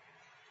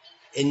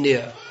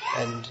India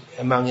and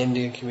among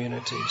Indian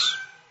communities.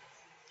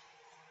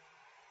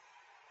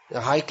 The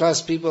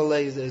high-class people,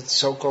 the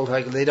so-called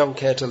high, they don't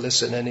care to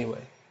listen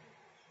anyway.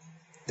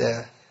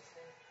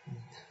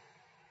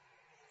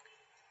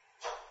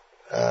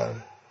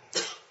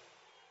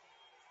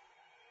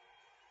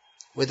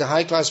 With the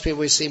high-class people,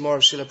 we see more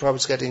of Srila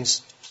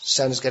Prabhupada's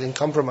standards getting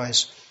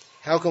compromised.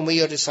 How can we,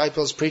 your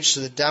disciples, preach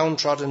to the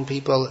downtrodden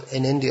people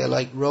in India,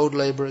 like road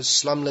laborers,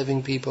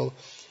 slum-living people,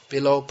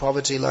 below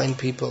poverty line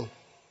people?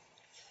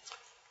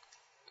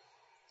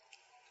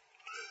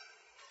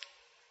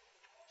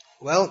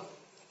 Well,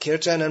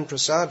 kirtan and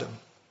prasadam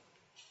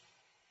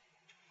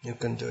you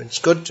can do. It's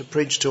good to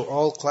preach to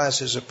all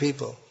classes of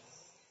people.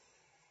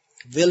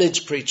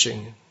 Village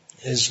preaching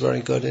is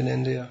very good in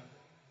India.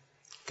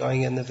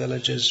 Going in the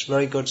villages,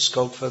 very good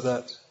scope for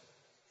that.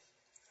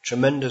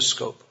 Tremendous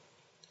scope.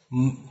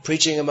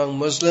 Preaching among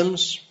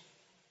Muslims,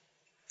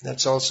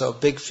 that's also a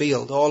big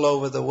field all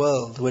over the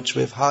world, which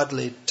we've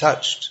hardly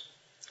touched.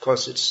 Of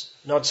course, it's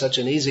not such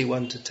an easy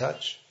one to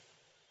touch,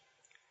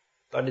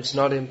 but it's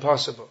not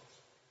impossible.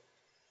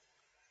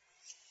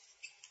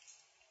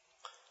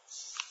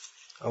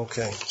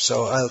 Okay,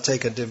 so I'll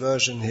take a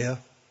diversion here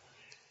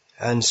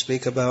and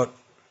speak about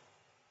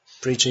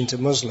preaching to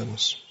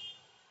Muslims.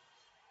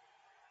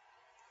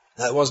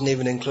 That wasn't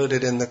even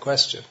included in the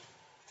question.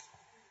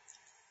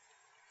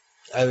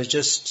 I was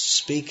just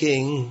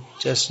speaking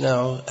just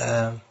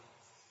now,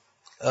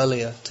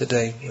 earlier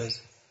today with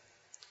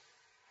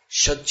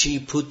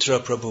Shachi Putra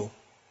Prabhu.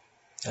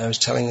 I was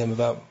telling him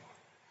about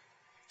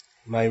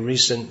my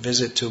recent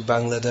visit to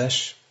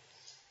Bangladesh.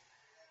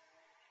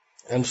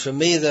 And for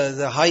me,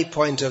 the high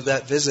point of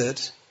that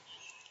visit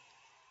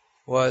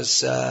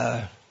was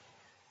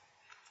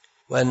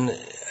when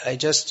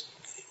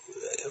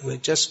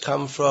we'd just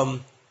come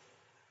from,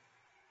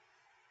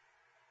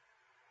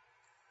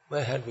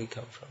 where had we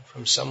come from?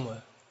 From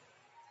somewhere.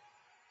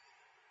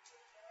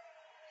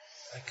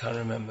 I can't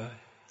remember.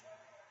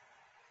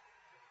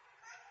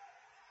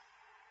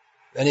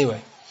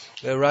 Anyway,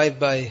 we arrived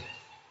by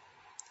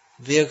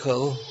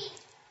vehicle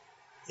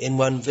in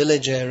one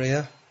village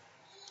area,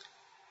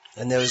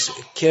 and there was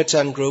a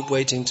kirtan group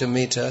waiting to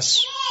meet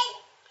us.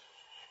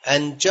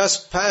 And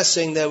just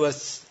passing, there were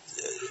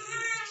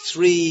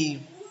 3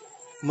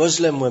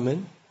 Muslim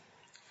women.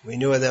 We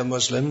knew they're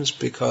Muslims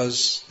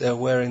because they're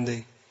wearing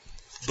the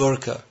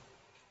burqa.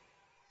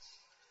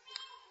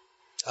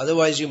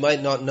 Otherwise you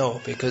might not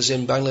know, because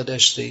in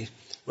Bangladesh,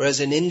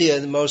 whereas in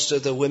India most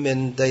of the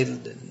women,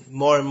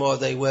 more and more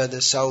they wear the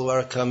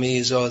salwar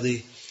kameez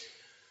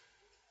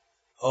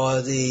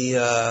or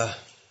the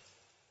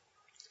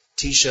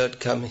t-shirt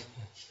kameez,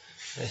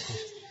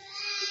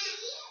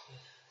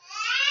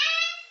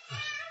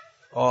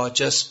 or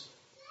just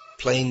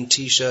plain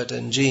t-shirt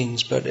and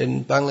jeans. But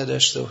in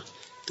Bangladesh,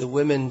 the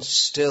women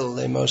still,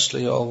 they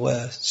mostly all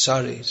wear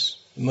saris.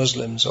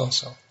 Muslims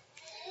also.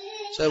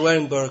 So they're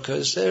wearing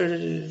burqas.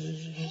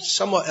 They're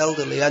somewhat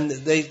elderly, and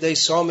they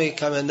saw me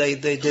come and they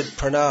did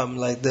pranam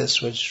like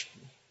this, which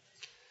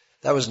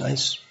that was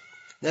nice.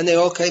 Then they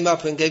all came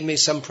up and gave me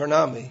some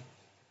pranami.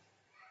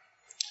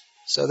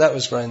 So that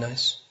was very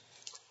nice.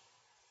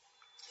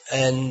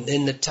 And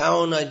in the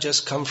town I'd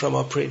just come from,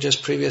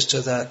 just previous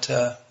to that,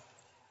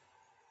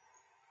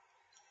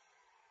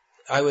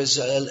 I was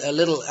a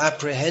little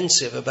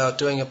apprehensive about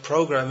doing a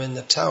program in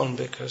the town,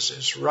 because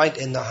it's right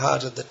in the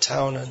heart of the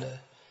town, and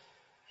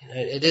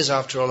it is,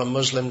 after all, a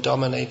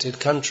Muslim-dominated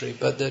country.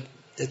 But the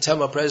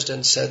Tamil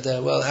president said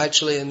there, well,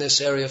 actually in this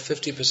area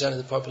 50% of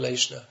the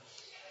population are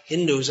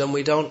Hindus, and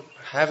we don't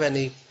have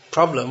any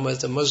problem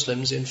with the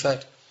Muslims. In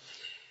fact,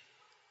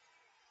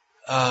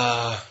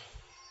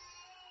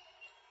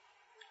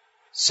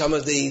 some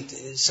of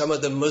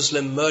the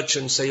Muslim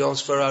merchants, they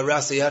also, for our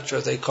Rath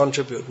Yatra, they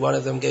contribute. One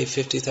of them gave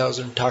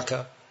 50,000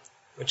 taka,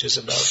 which is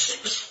about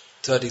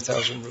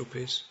 30,000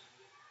 rupees.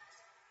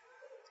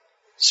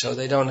 So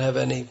they don't have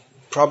any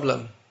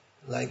problem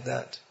like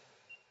that.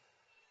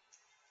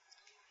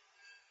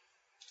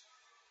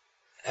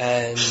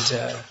 And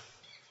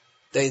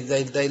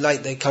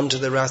they come to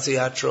the Rath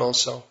Yatra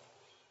also.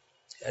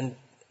 And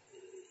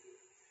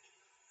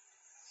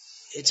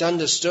it's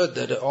understood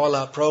that at all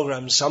our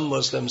programs, some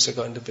Muslims are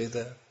going to be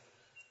there.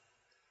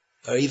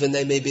 Or even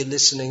they may be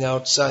listening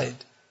outside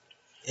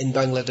in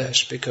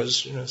Bangladesh,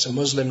 because it's a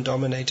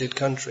Muslim-dominated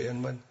country,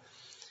 and when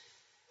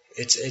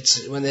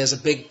there's a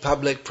big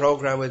public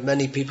program with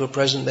many people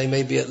present, they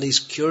may be at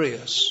least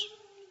curious.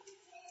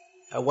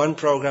 At one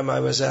program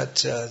I was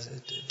at, a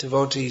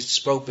devotee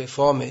spoke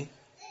before me,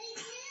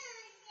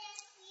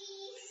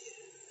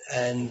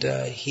 and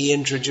he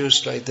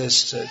introduced like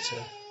this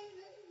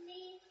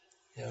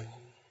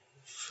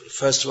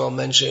first of all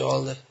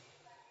mentioning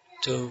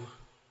to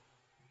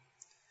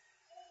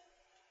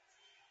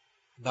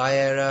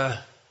Bayera,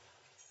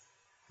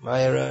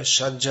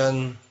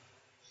 Shadjan,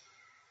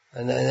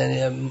 and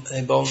then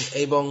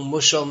Ebong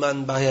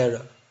Musulman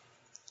Bayera.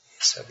 He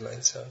said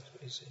like so.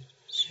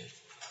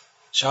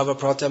 Shava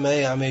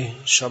Pratame Ami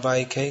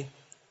Shabaike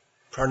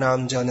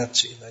Pranam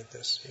Janachi, like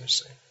this, he was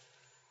saying.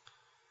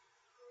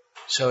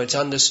 So it's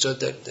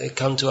understood that they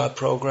come to our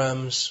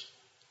programs.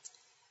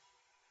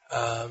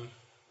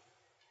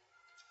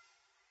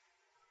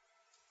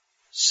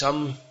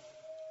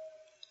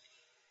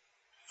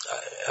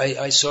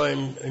 I saw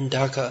in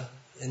Dhaka,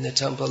 in the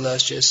temple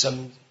last year,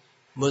 some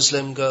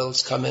Muslim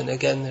girls come in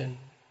again in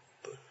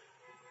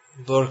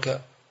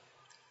burqa,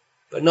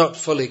 but not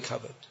fully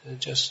covered.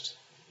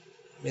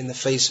 The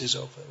face is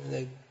open. And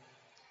they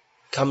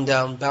come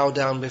down, bow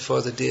down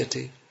before the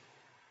deity.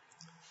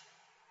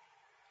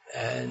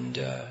 And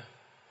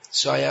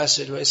so I asked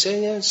it, I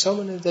say, yeah,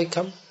 someone, they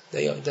come.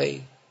 They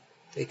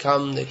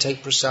come, they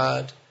take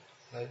prasad,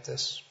 like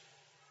this.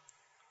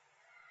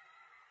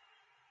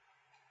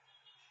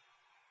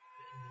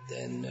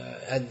 Then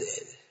and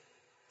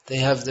they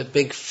have the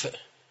big,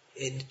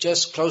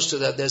 just close to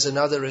that there's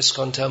another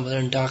ISKCON temple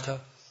in Dhaka.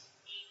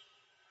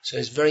 So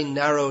it's very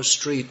narrow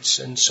streets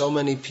and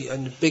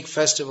and big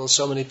festival,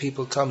 so many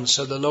people come.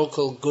 So the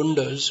local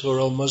gundas, who are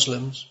all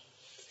Muslims,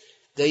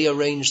 they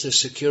arrange the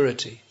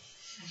security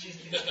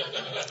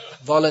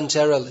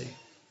voluntarily.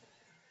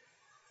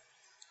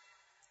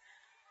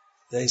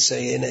 They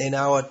say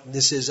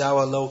this is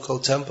our local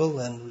temple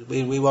and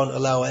we won't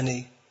allow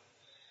any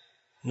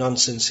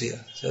nonsense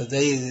here. So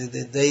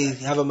they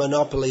have a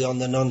monopoly on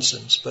the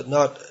nonsense, but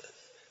not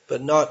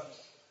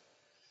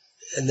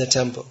in the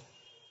temple.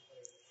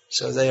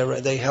 So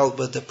they help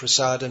with the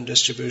prasad and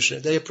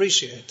distribution. They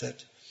appreciate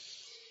that.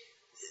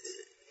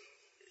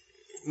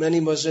 Many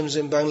Muslims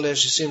in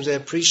Bangladesh, it seems, they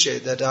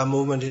appreciate that our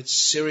movement is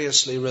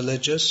seriously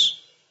religious,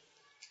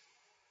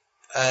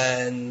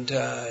 and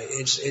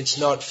it's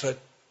not for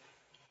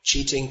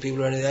cheating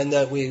people or anything. And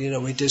that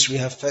we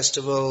have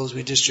festivals,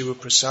 we distribute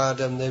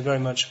prasadam. They very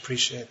much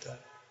appreciate that.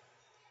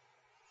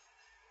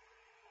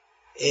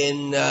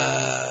 In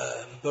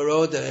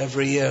Baroda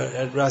every year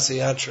at Rath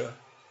Yatra,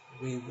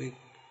 we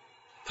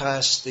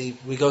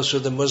go through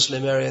the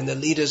Muslim area, and the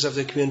leaders of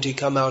the community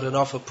come out and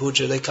offer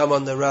puja. They come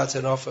on the Rath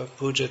and offer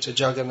puja to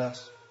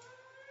Jagannath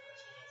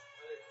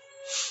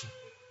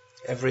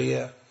every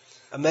year.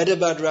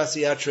 Ahmedabad Rath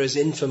Yatra is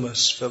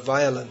infamous for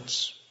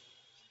violence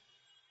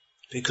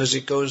because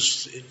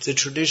the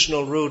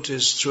traditional route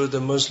is through the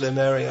Muslim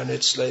area, and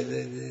it's like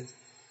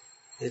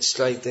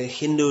the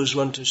Hindus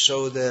want to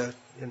show their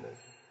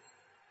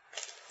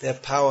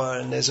power,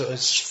 and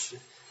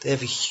they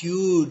have a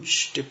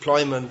huge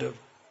deployment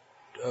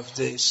of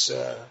this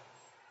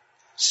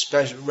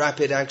special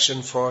rapid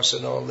action force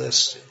and all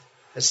this.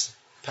 It's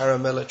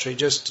paramilitary.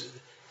 Just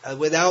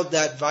without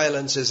that,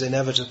 violence is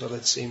inevitable,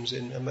 it seems.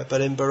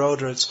 But in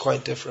Baroda, it's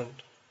quite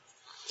different.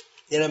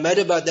 In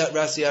Ahmedabad, that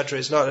Rath Yatra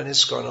is not an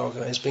ISKCON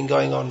organized. It's been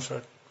going on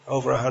for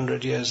over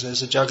 100 years.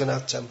 There's a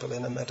Jagannath temple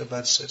in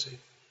Ahmedabad city.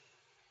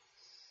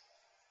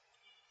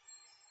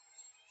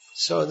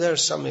 So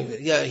there's something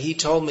he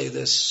told me,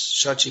 this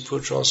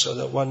Shachiputra also,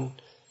 that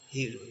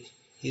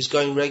he's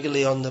going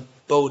regularly on the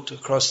boat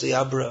across the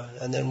Abra,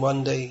 and then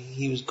one day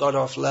he got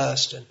off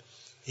last, and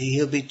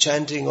he'll be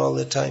chanting all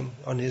the time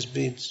on his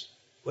beads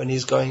when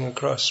he's going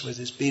across with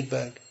his bead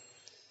bag.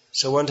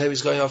 So one time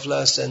he's going off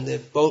last, and the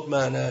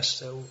boatman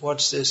asked,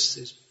 what's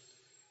this?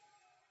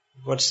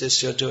 What's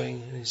this you're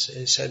doing? And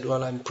he said,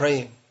 well, I'm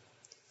praying.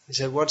 He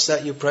said, what's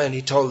that you pray? And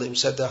he told him,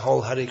 said the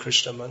whole Hare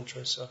Krishna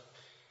mantra. So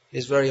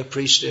he's very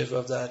appreciative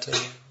of that, and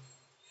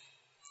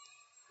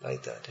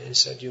like that. And he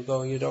said, you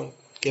go, you don't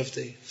give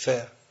the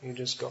fare, you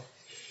just go.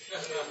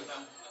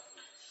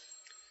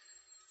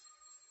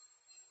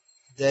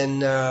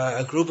 Then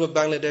a group of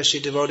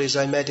Bangladeshi devotees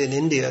I met in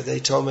India, they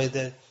told me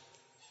that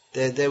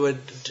they were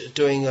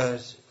doing a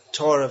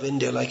tour of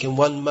India, like in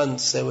 1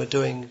 month they were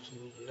doing,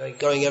 like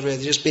going everywhere.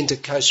 They'd just been to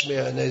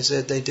Kashmir, and they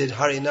said they did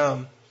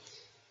Harinam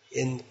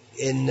in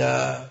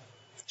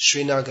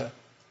Srinagar.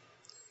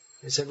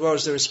 They said, what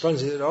was the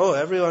response? He said,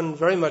 everyone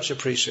very much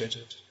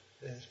appreciated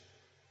it.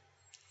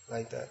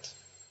 Like that.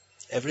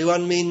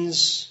 Everyone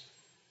means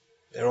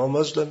they're all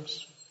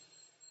Muslims.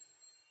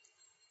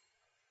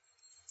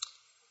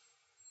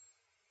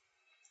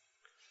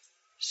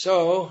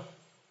 So,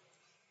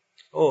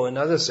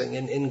 another thing.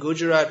 In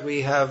Gujarat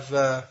we have,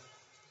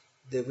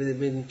 we've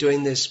been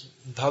doing this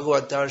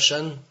Bhagavad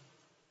Darshan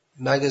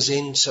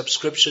magazine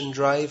subscription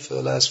drive for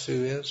the last few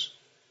years.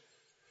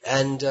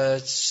 And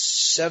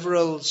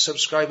several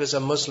subscribers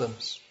are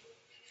Muslims.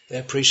 They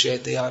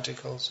appreciate the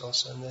articles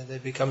also, and they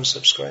become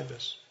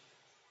subscribers.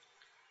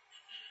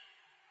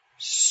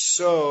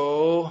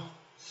 So,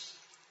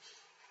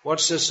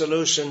 what's the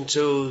solution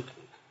to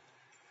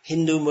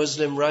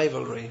Hindu-Muslim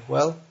rivalry?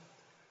 Well,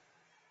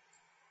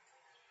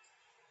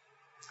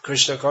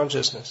 Krishna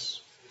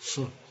consciousness.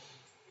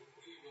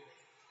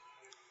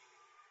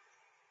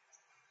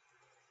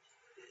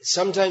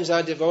 Sometimes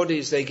our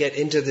devotees, they get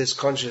into this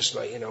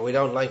consciousness, we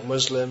don't like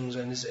Muslims,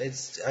 and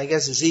I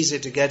guess it's easy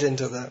to get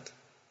into that.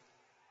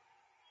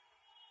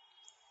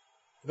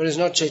 But it's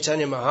not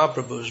Chaitanya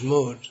Mahaprabhu's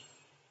mood.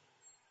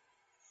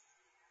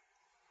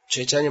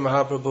 Chaitanya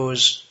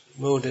Mahaprabhu's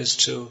mood is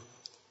to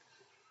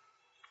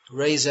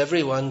raise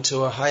everyone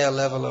to a higher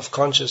level of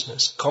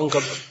consciousness,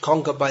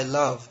 conquer by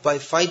love. By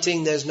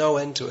fighting, there's no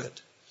end to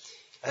it.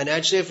 And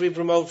actually, if we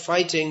promote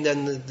fighting,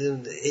 then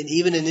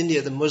even in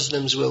India, the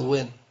Muslims will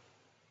win.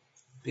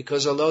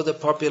 Because although the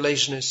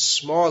population is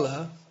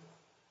smaller,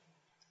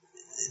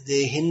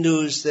 the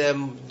Hindus, they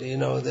don't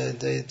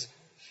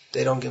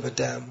give a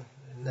damn.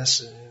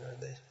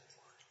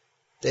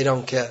 They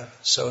don't care.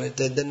 So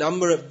the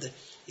number of,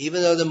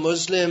 even though the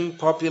Muslim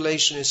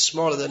population is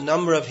smaller, the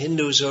number of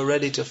Hindus who are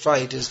ready to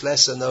fight is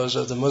less than those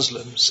of the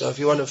Muslims. So if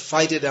you want to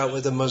fight it out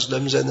with the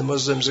Muslims, then the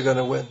Muslims are going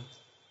to win.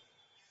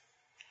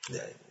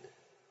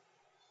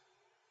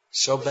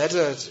 So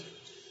better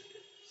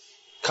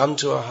come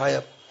to a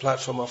higher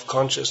platform of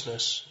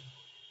consciousness.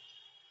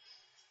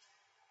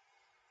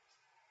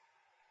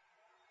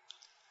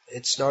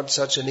 It's not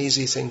such an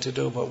easy thing to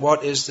do, but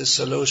what is the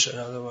solution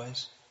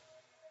otherwise?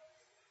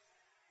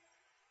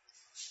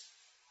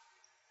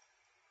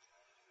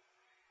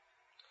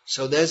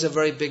 So there's a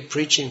very big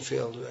preaching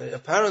field.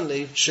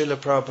 Apparently, Srila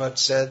Prabhupada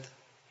said,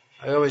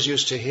 I always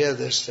used to hear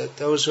this, that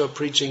those who are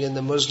preaching in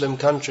the Muslim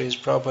countries,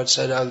 Prabhupada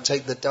said, I'll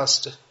take the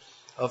dust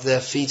of their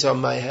feet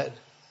on my head.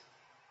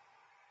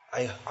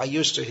 I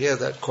used to hear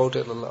that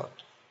quoted a lot.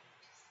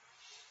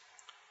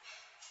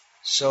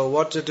 So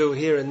what to do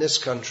here in this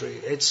country?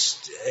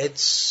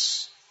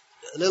 It's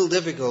a little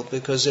difficult,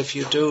 because if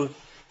you do,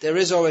 there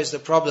is always the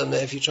problem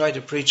that if you try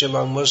to preach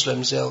among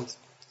Muslims, they'll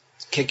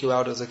kick you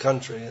out of the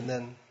country, and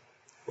then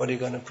what are you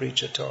going to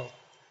preach at all?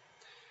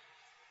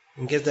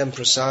 And give them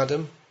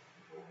prasadam.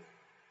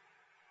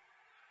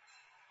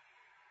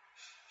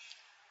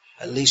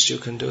 At least you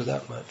can do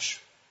that much.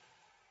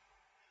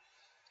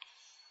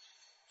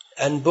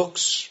 And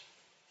books,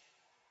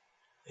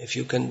 if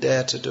you can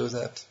dare to do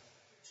that.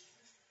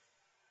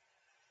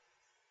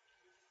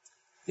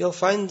 You'll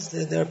find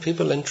that there are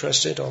people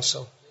interested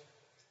also.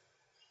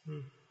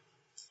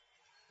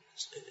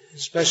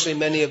 Especially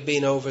many have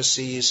been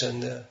overseas,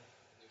 and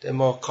they're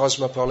more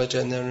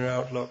cosmopolitan in their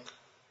outlook.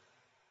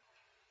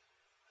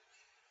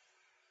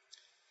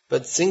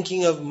 But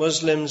thinking of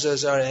Muslims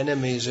as our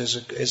enemies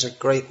is a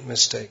great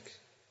mistake.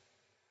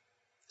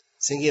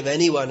 Thinking of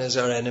anyone as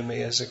our enemy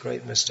is a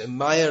great mistake.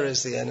 Maya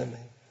is the enemy.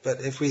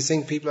 But if we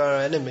think people are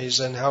our enemies,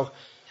 then how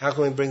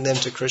can we bring them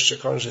to Krishna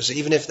consciousness,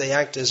 even if they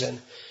act as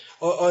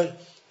or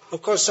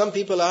of course some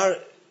people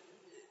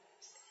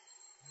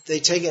they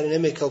take an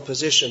inimical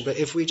position, but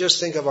if we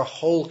just think of a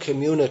whole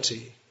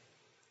community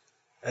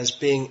as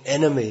being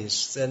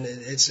enemies, then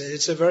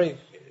it's a very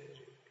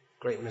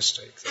great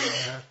mistake.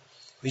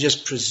 We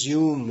just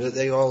presume that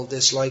they all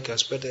dislike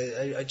us, but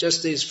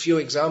just these few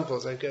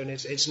examples I've given,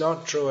 it's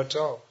not true at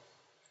all.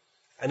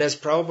 And as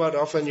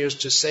Prabhupada often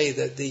used to say,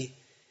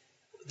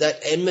 that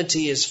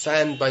enmity is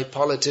fanned by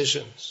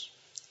politicians.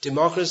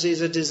 Democracy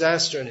is a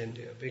disaster in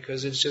India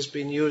because it's just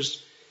been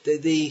used.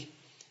 The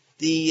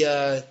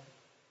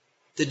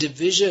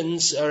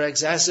divisions are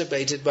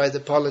exacerbated by the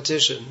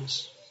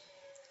politicians.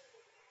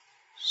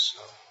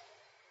 So,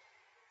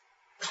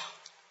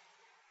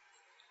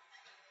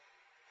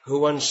 who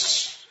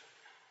wants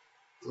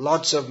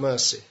lots of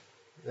mercy?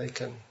 They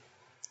can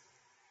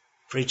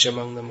preach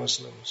among the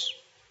Muslims.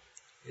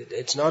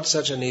 It's not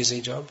such an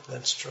easy job,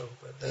 that's true,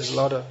 but there's a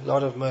lot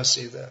of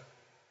mercy there.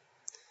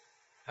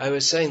 I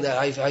was saying that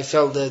I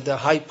felt that the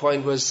high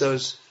point was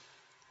those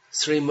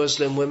 3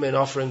 Muslim women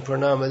offering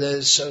pranam. And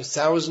there's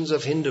thousands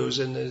of Hindus,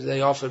 and they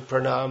offered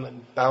pranam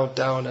and bowed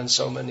down and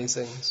so many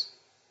things.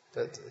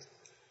 But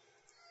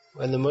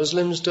when the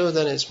Muslims do,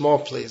 then it's more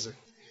pleasing.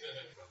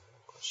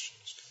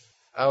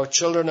 Our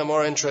children are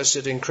more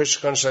interested in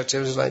Krishna conscious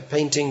activities like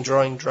painting,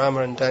 drawing,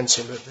 drama and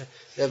dancing, but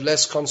they have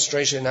less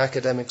concentration in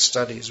academic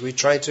studies. We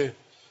try to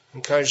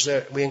encourage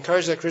their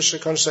Krishna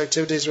conscious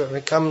activities, but when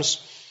it comes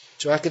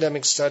to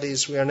academic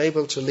studies, we are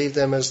unable to leave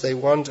them as they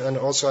want, and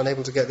also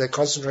unable to get their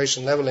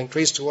concentration level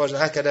increased towards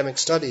academic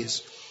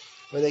studies.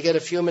 When they get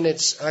a few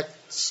minutes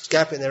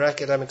gap in their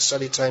academic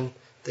study time,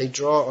 they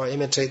draw or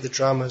imitate the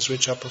dramas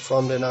which are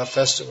performed in our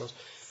festivals.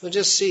 We'll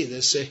just see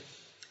this.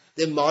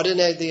 The modern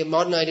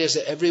idea is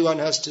that everyone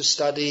has to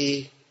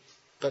study,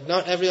 but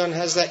not everyone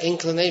has that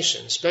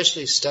inclination,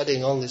 especially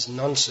studying all this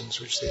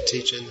nonsense which they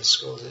teach in the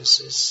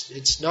schools.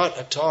 It's not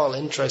at all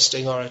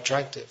interesting or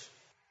attractive.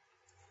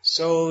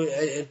 So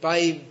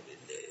by,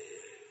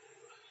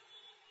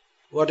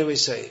 what do we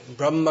say?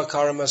 Brahma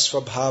karma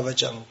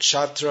svabhavajam,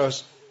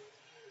 kshatra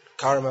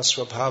karma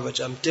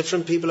svabhavajam.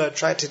 Different people are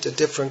attracted to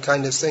different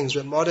kind of things,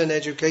 but modern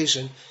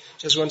education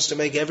just wants to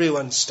make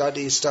everyone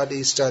study.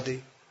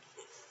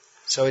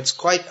 So it's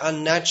quite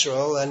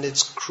unnatural, and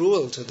it's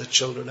cruel to the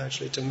children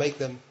actually to make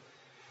them,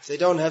 if they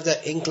don't have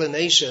that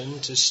inclination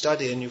to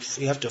study, and you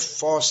have to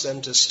force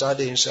them to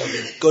study and say,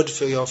 good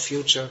for your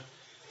future.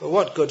 But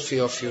what good for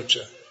your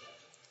future?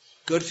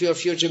 Good for your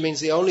future means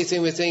the only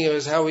thing we think of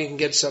is how we can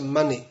get some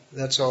money,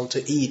 that's all,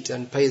 to eat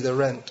and pay the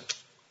rent.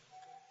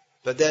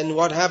 But then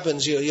what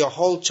happens? Your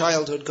whole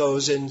childhood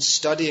goes in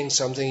studying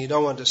something you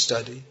don't want to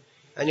study,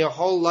 and your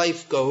whole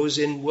life goes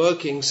in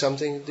working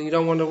something that you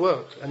don't want to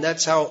work. And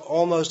that's how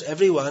almost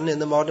everyone in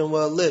the modern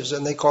world lives,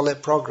 and they call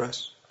it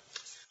progress.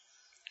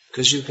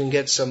 Because you can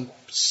get some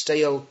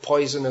stale,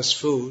 poisonous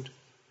food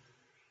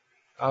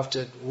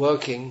after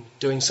working,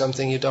 doing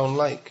something you don't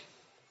like.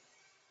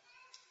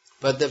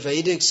 But the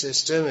Vedic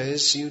system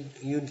is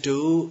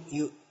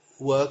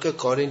work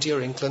according to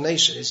your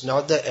inclination. It's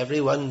not that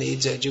everyone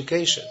needs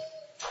education.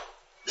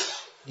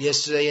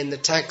 Yesterday in the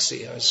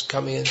taxi, I was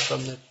coming in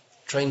from the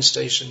train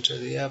station to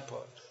the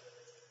airport.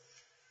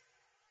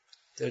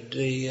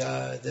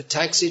 The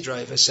taxi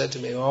driver said to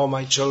me, "Oh,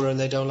 my children,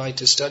 they don't like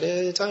to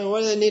study." I told him, "What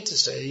do they need to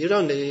study? You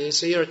don't need.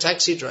 So you're a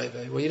taxi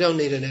driver. Well, you don't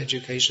need an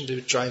education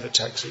to drive a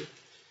taxi.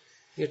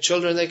 Your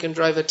children, they can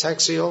drive a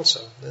taxi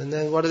also. And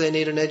then what do they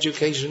need an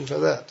education for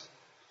that?"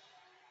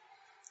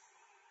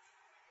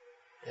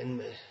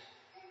 And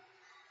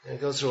I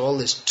go through all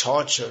this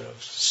torture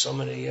of so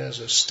many years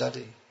of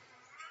study.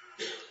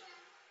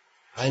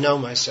 I know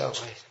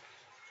myself.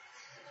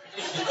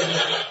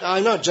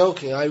 I'm not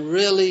joking. I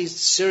really,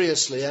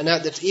 seriously, and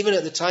even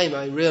at the time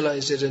I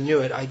realized it and knew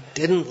it, I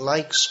didn't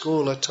like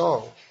school at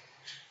all.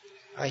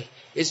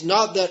 It's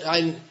not that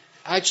I'm,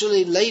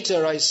 actually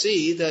later I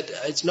see that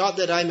it's not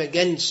that I'm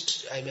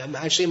against, I'm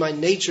actually my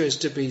nature is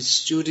to be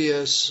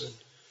studious,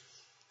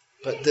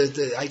 but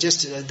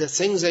the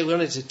things they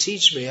wanted to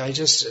teach me, I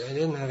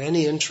didn't have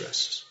any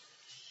interest.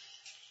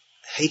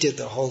 Hated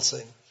the whole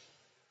thing.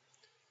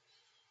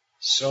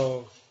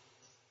 So,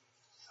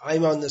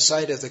 I'm on the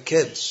side of the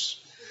kids.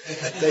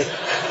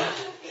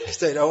 If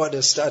they don't want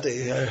to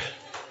study,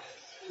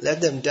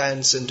 let them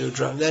dance and do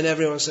drum. Then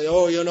everyone say,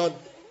 "Oh, you're not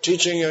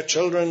teaching your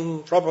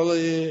children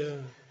properly.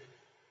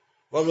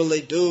 What will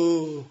they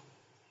do?"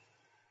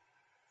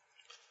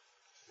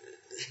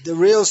 The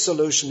real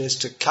solution is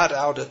to cut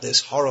out of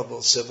this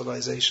horrible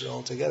civilization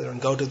altogether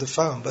and go to the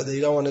farm. But they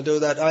don't want to do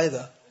that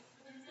either.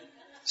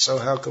 So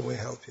how can we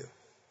help you?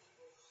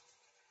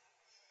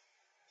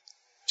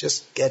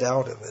 Just get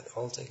out of it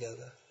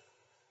altogether.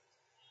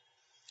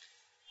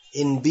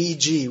 In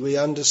BG, we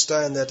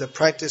understand that a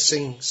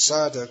practicing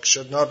sadhak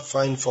should not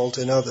find fault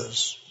in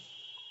others.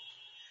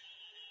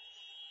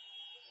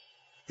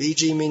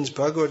 BG means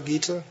Bhagavad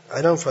Gita.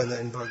 I don't find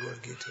that in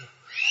Bhagavad Gita.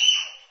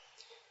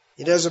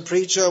 It as a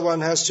preacher, one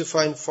has to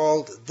find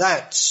fault.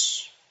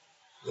 That's,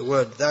 the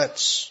word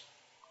that's,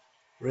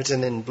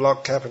 written in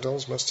block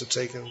capitals, must have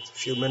taken a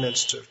few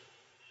minutes to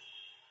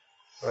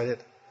write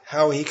it.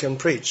 How he can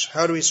preach.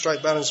 How do we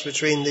strike balance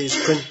between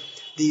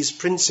these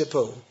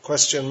principle,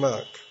 question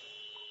mark.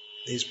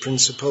 These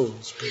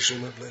principles,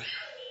 presumably.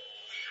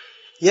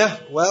 Yeah,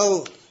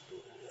 well,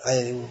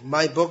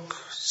 my book,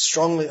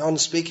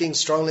 Speaking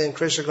Strongly in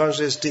Krishna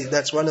Consciousness,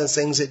 that's one of the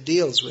things it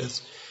deals with.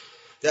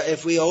 That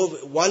if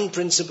one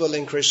principle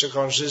in Krishna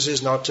Consciousness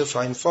is not to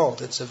find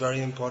fault. It's a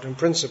very important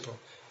principle.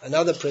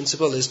 Another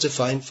principle is to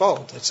find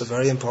fault. It's a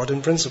very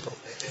important principle.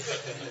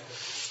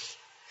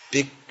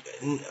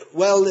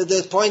 Well,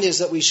 the point is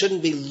that we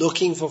shouldn't be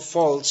looking for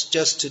faults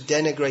just to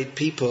denigrate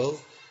people,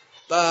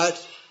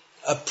 but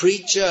a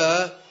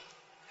preacher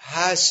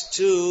has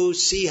to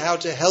see how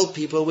to help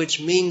people, which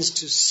means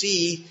to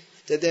see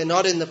that they're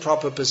not in the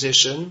proper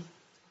position,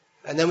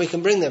 and then we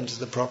can bring them to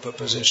the proper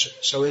position.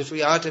 So if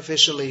we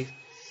artificially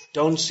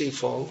don't see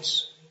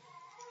faults,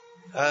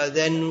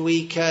 then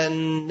we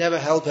can never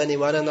help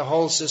anyone, and the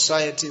whole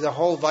society, the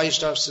whole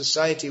Vaishnava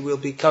society will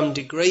become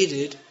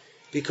degraded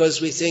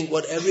because we think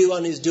what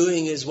everyone is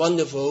doing is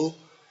wonderful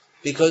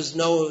because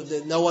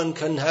no one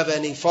can have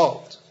any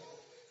fault.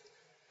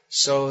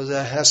 So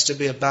there has to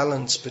be a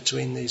balance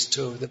between these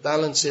two. The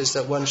balance is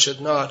that one should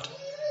not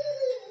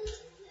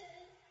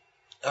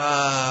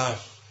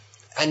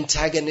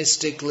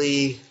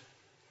antagonistically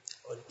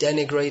or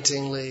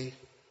denigratingly,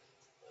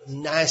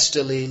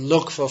 nastily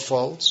look for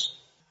faults,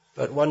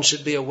 but one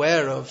should be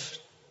aware of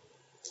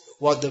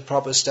what the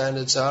proper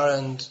standards are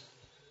and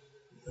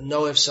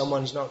know if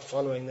someone's not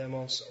following them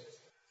also.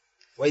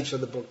 Wait for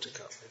the book to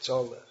come. It's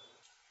all there.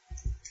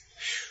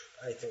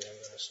 I think I'm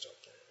going to stop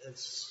there.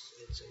 It's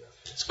enough.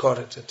 It's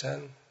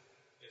 9:45.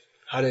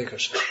 Hare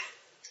Krishna.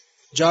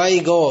 Jai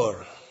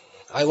Gaur.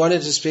 I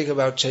wanted to speak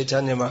about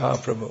Chaitanya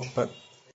Mahaprabhu, but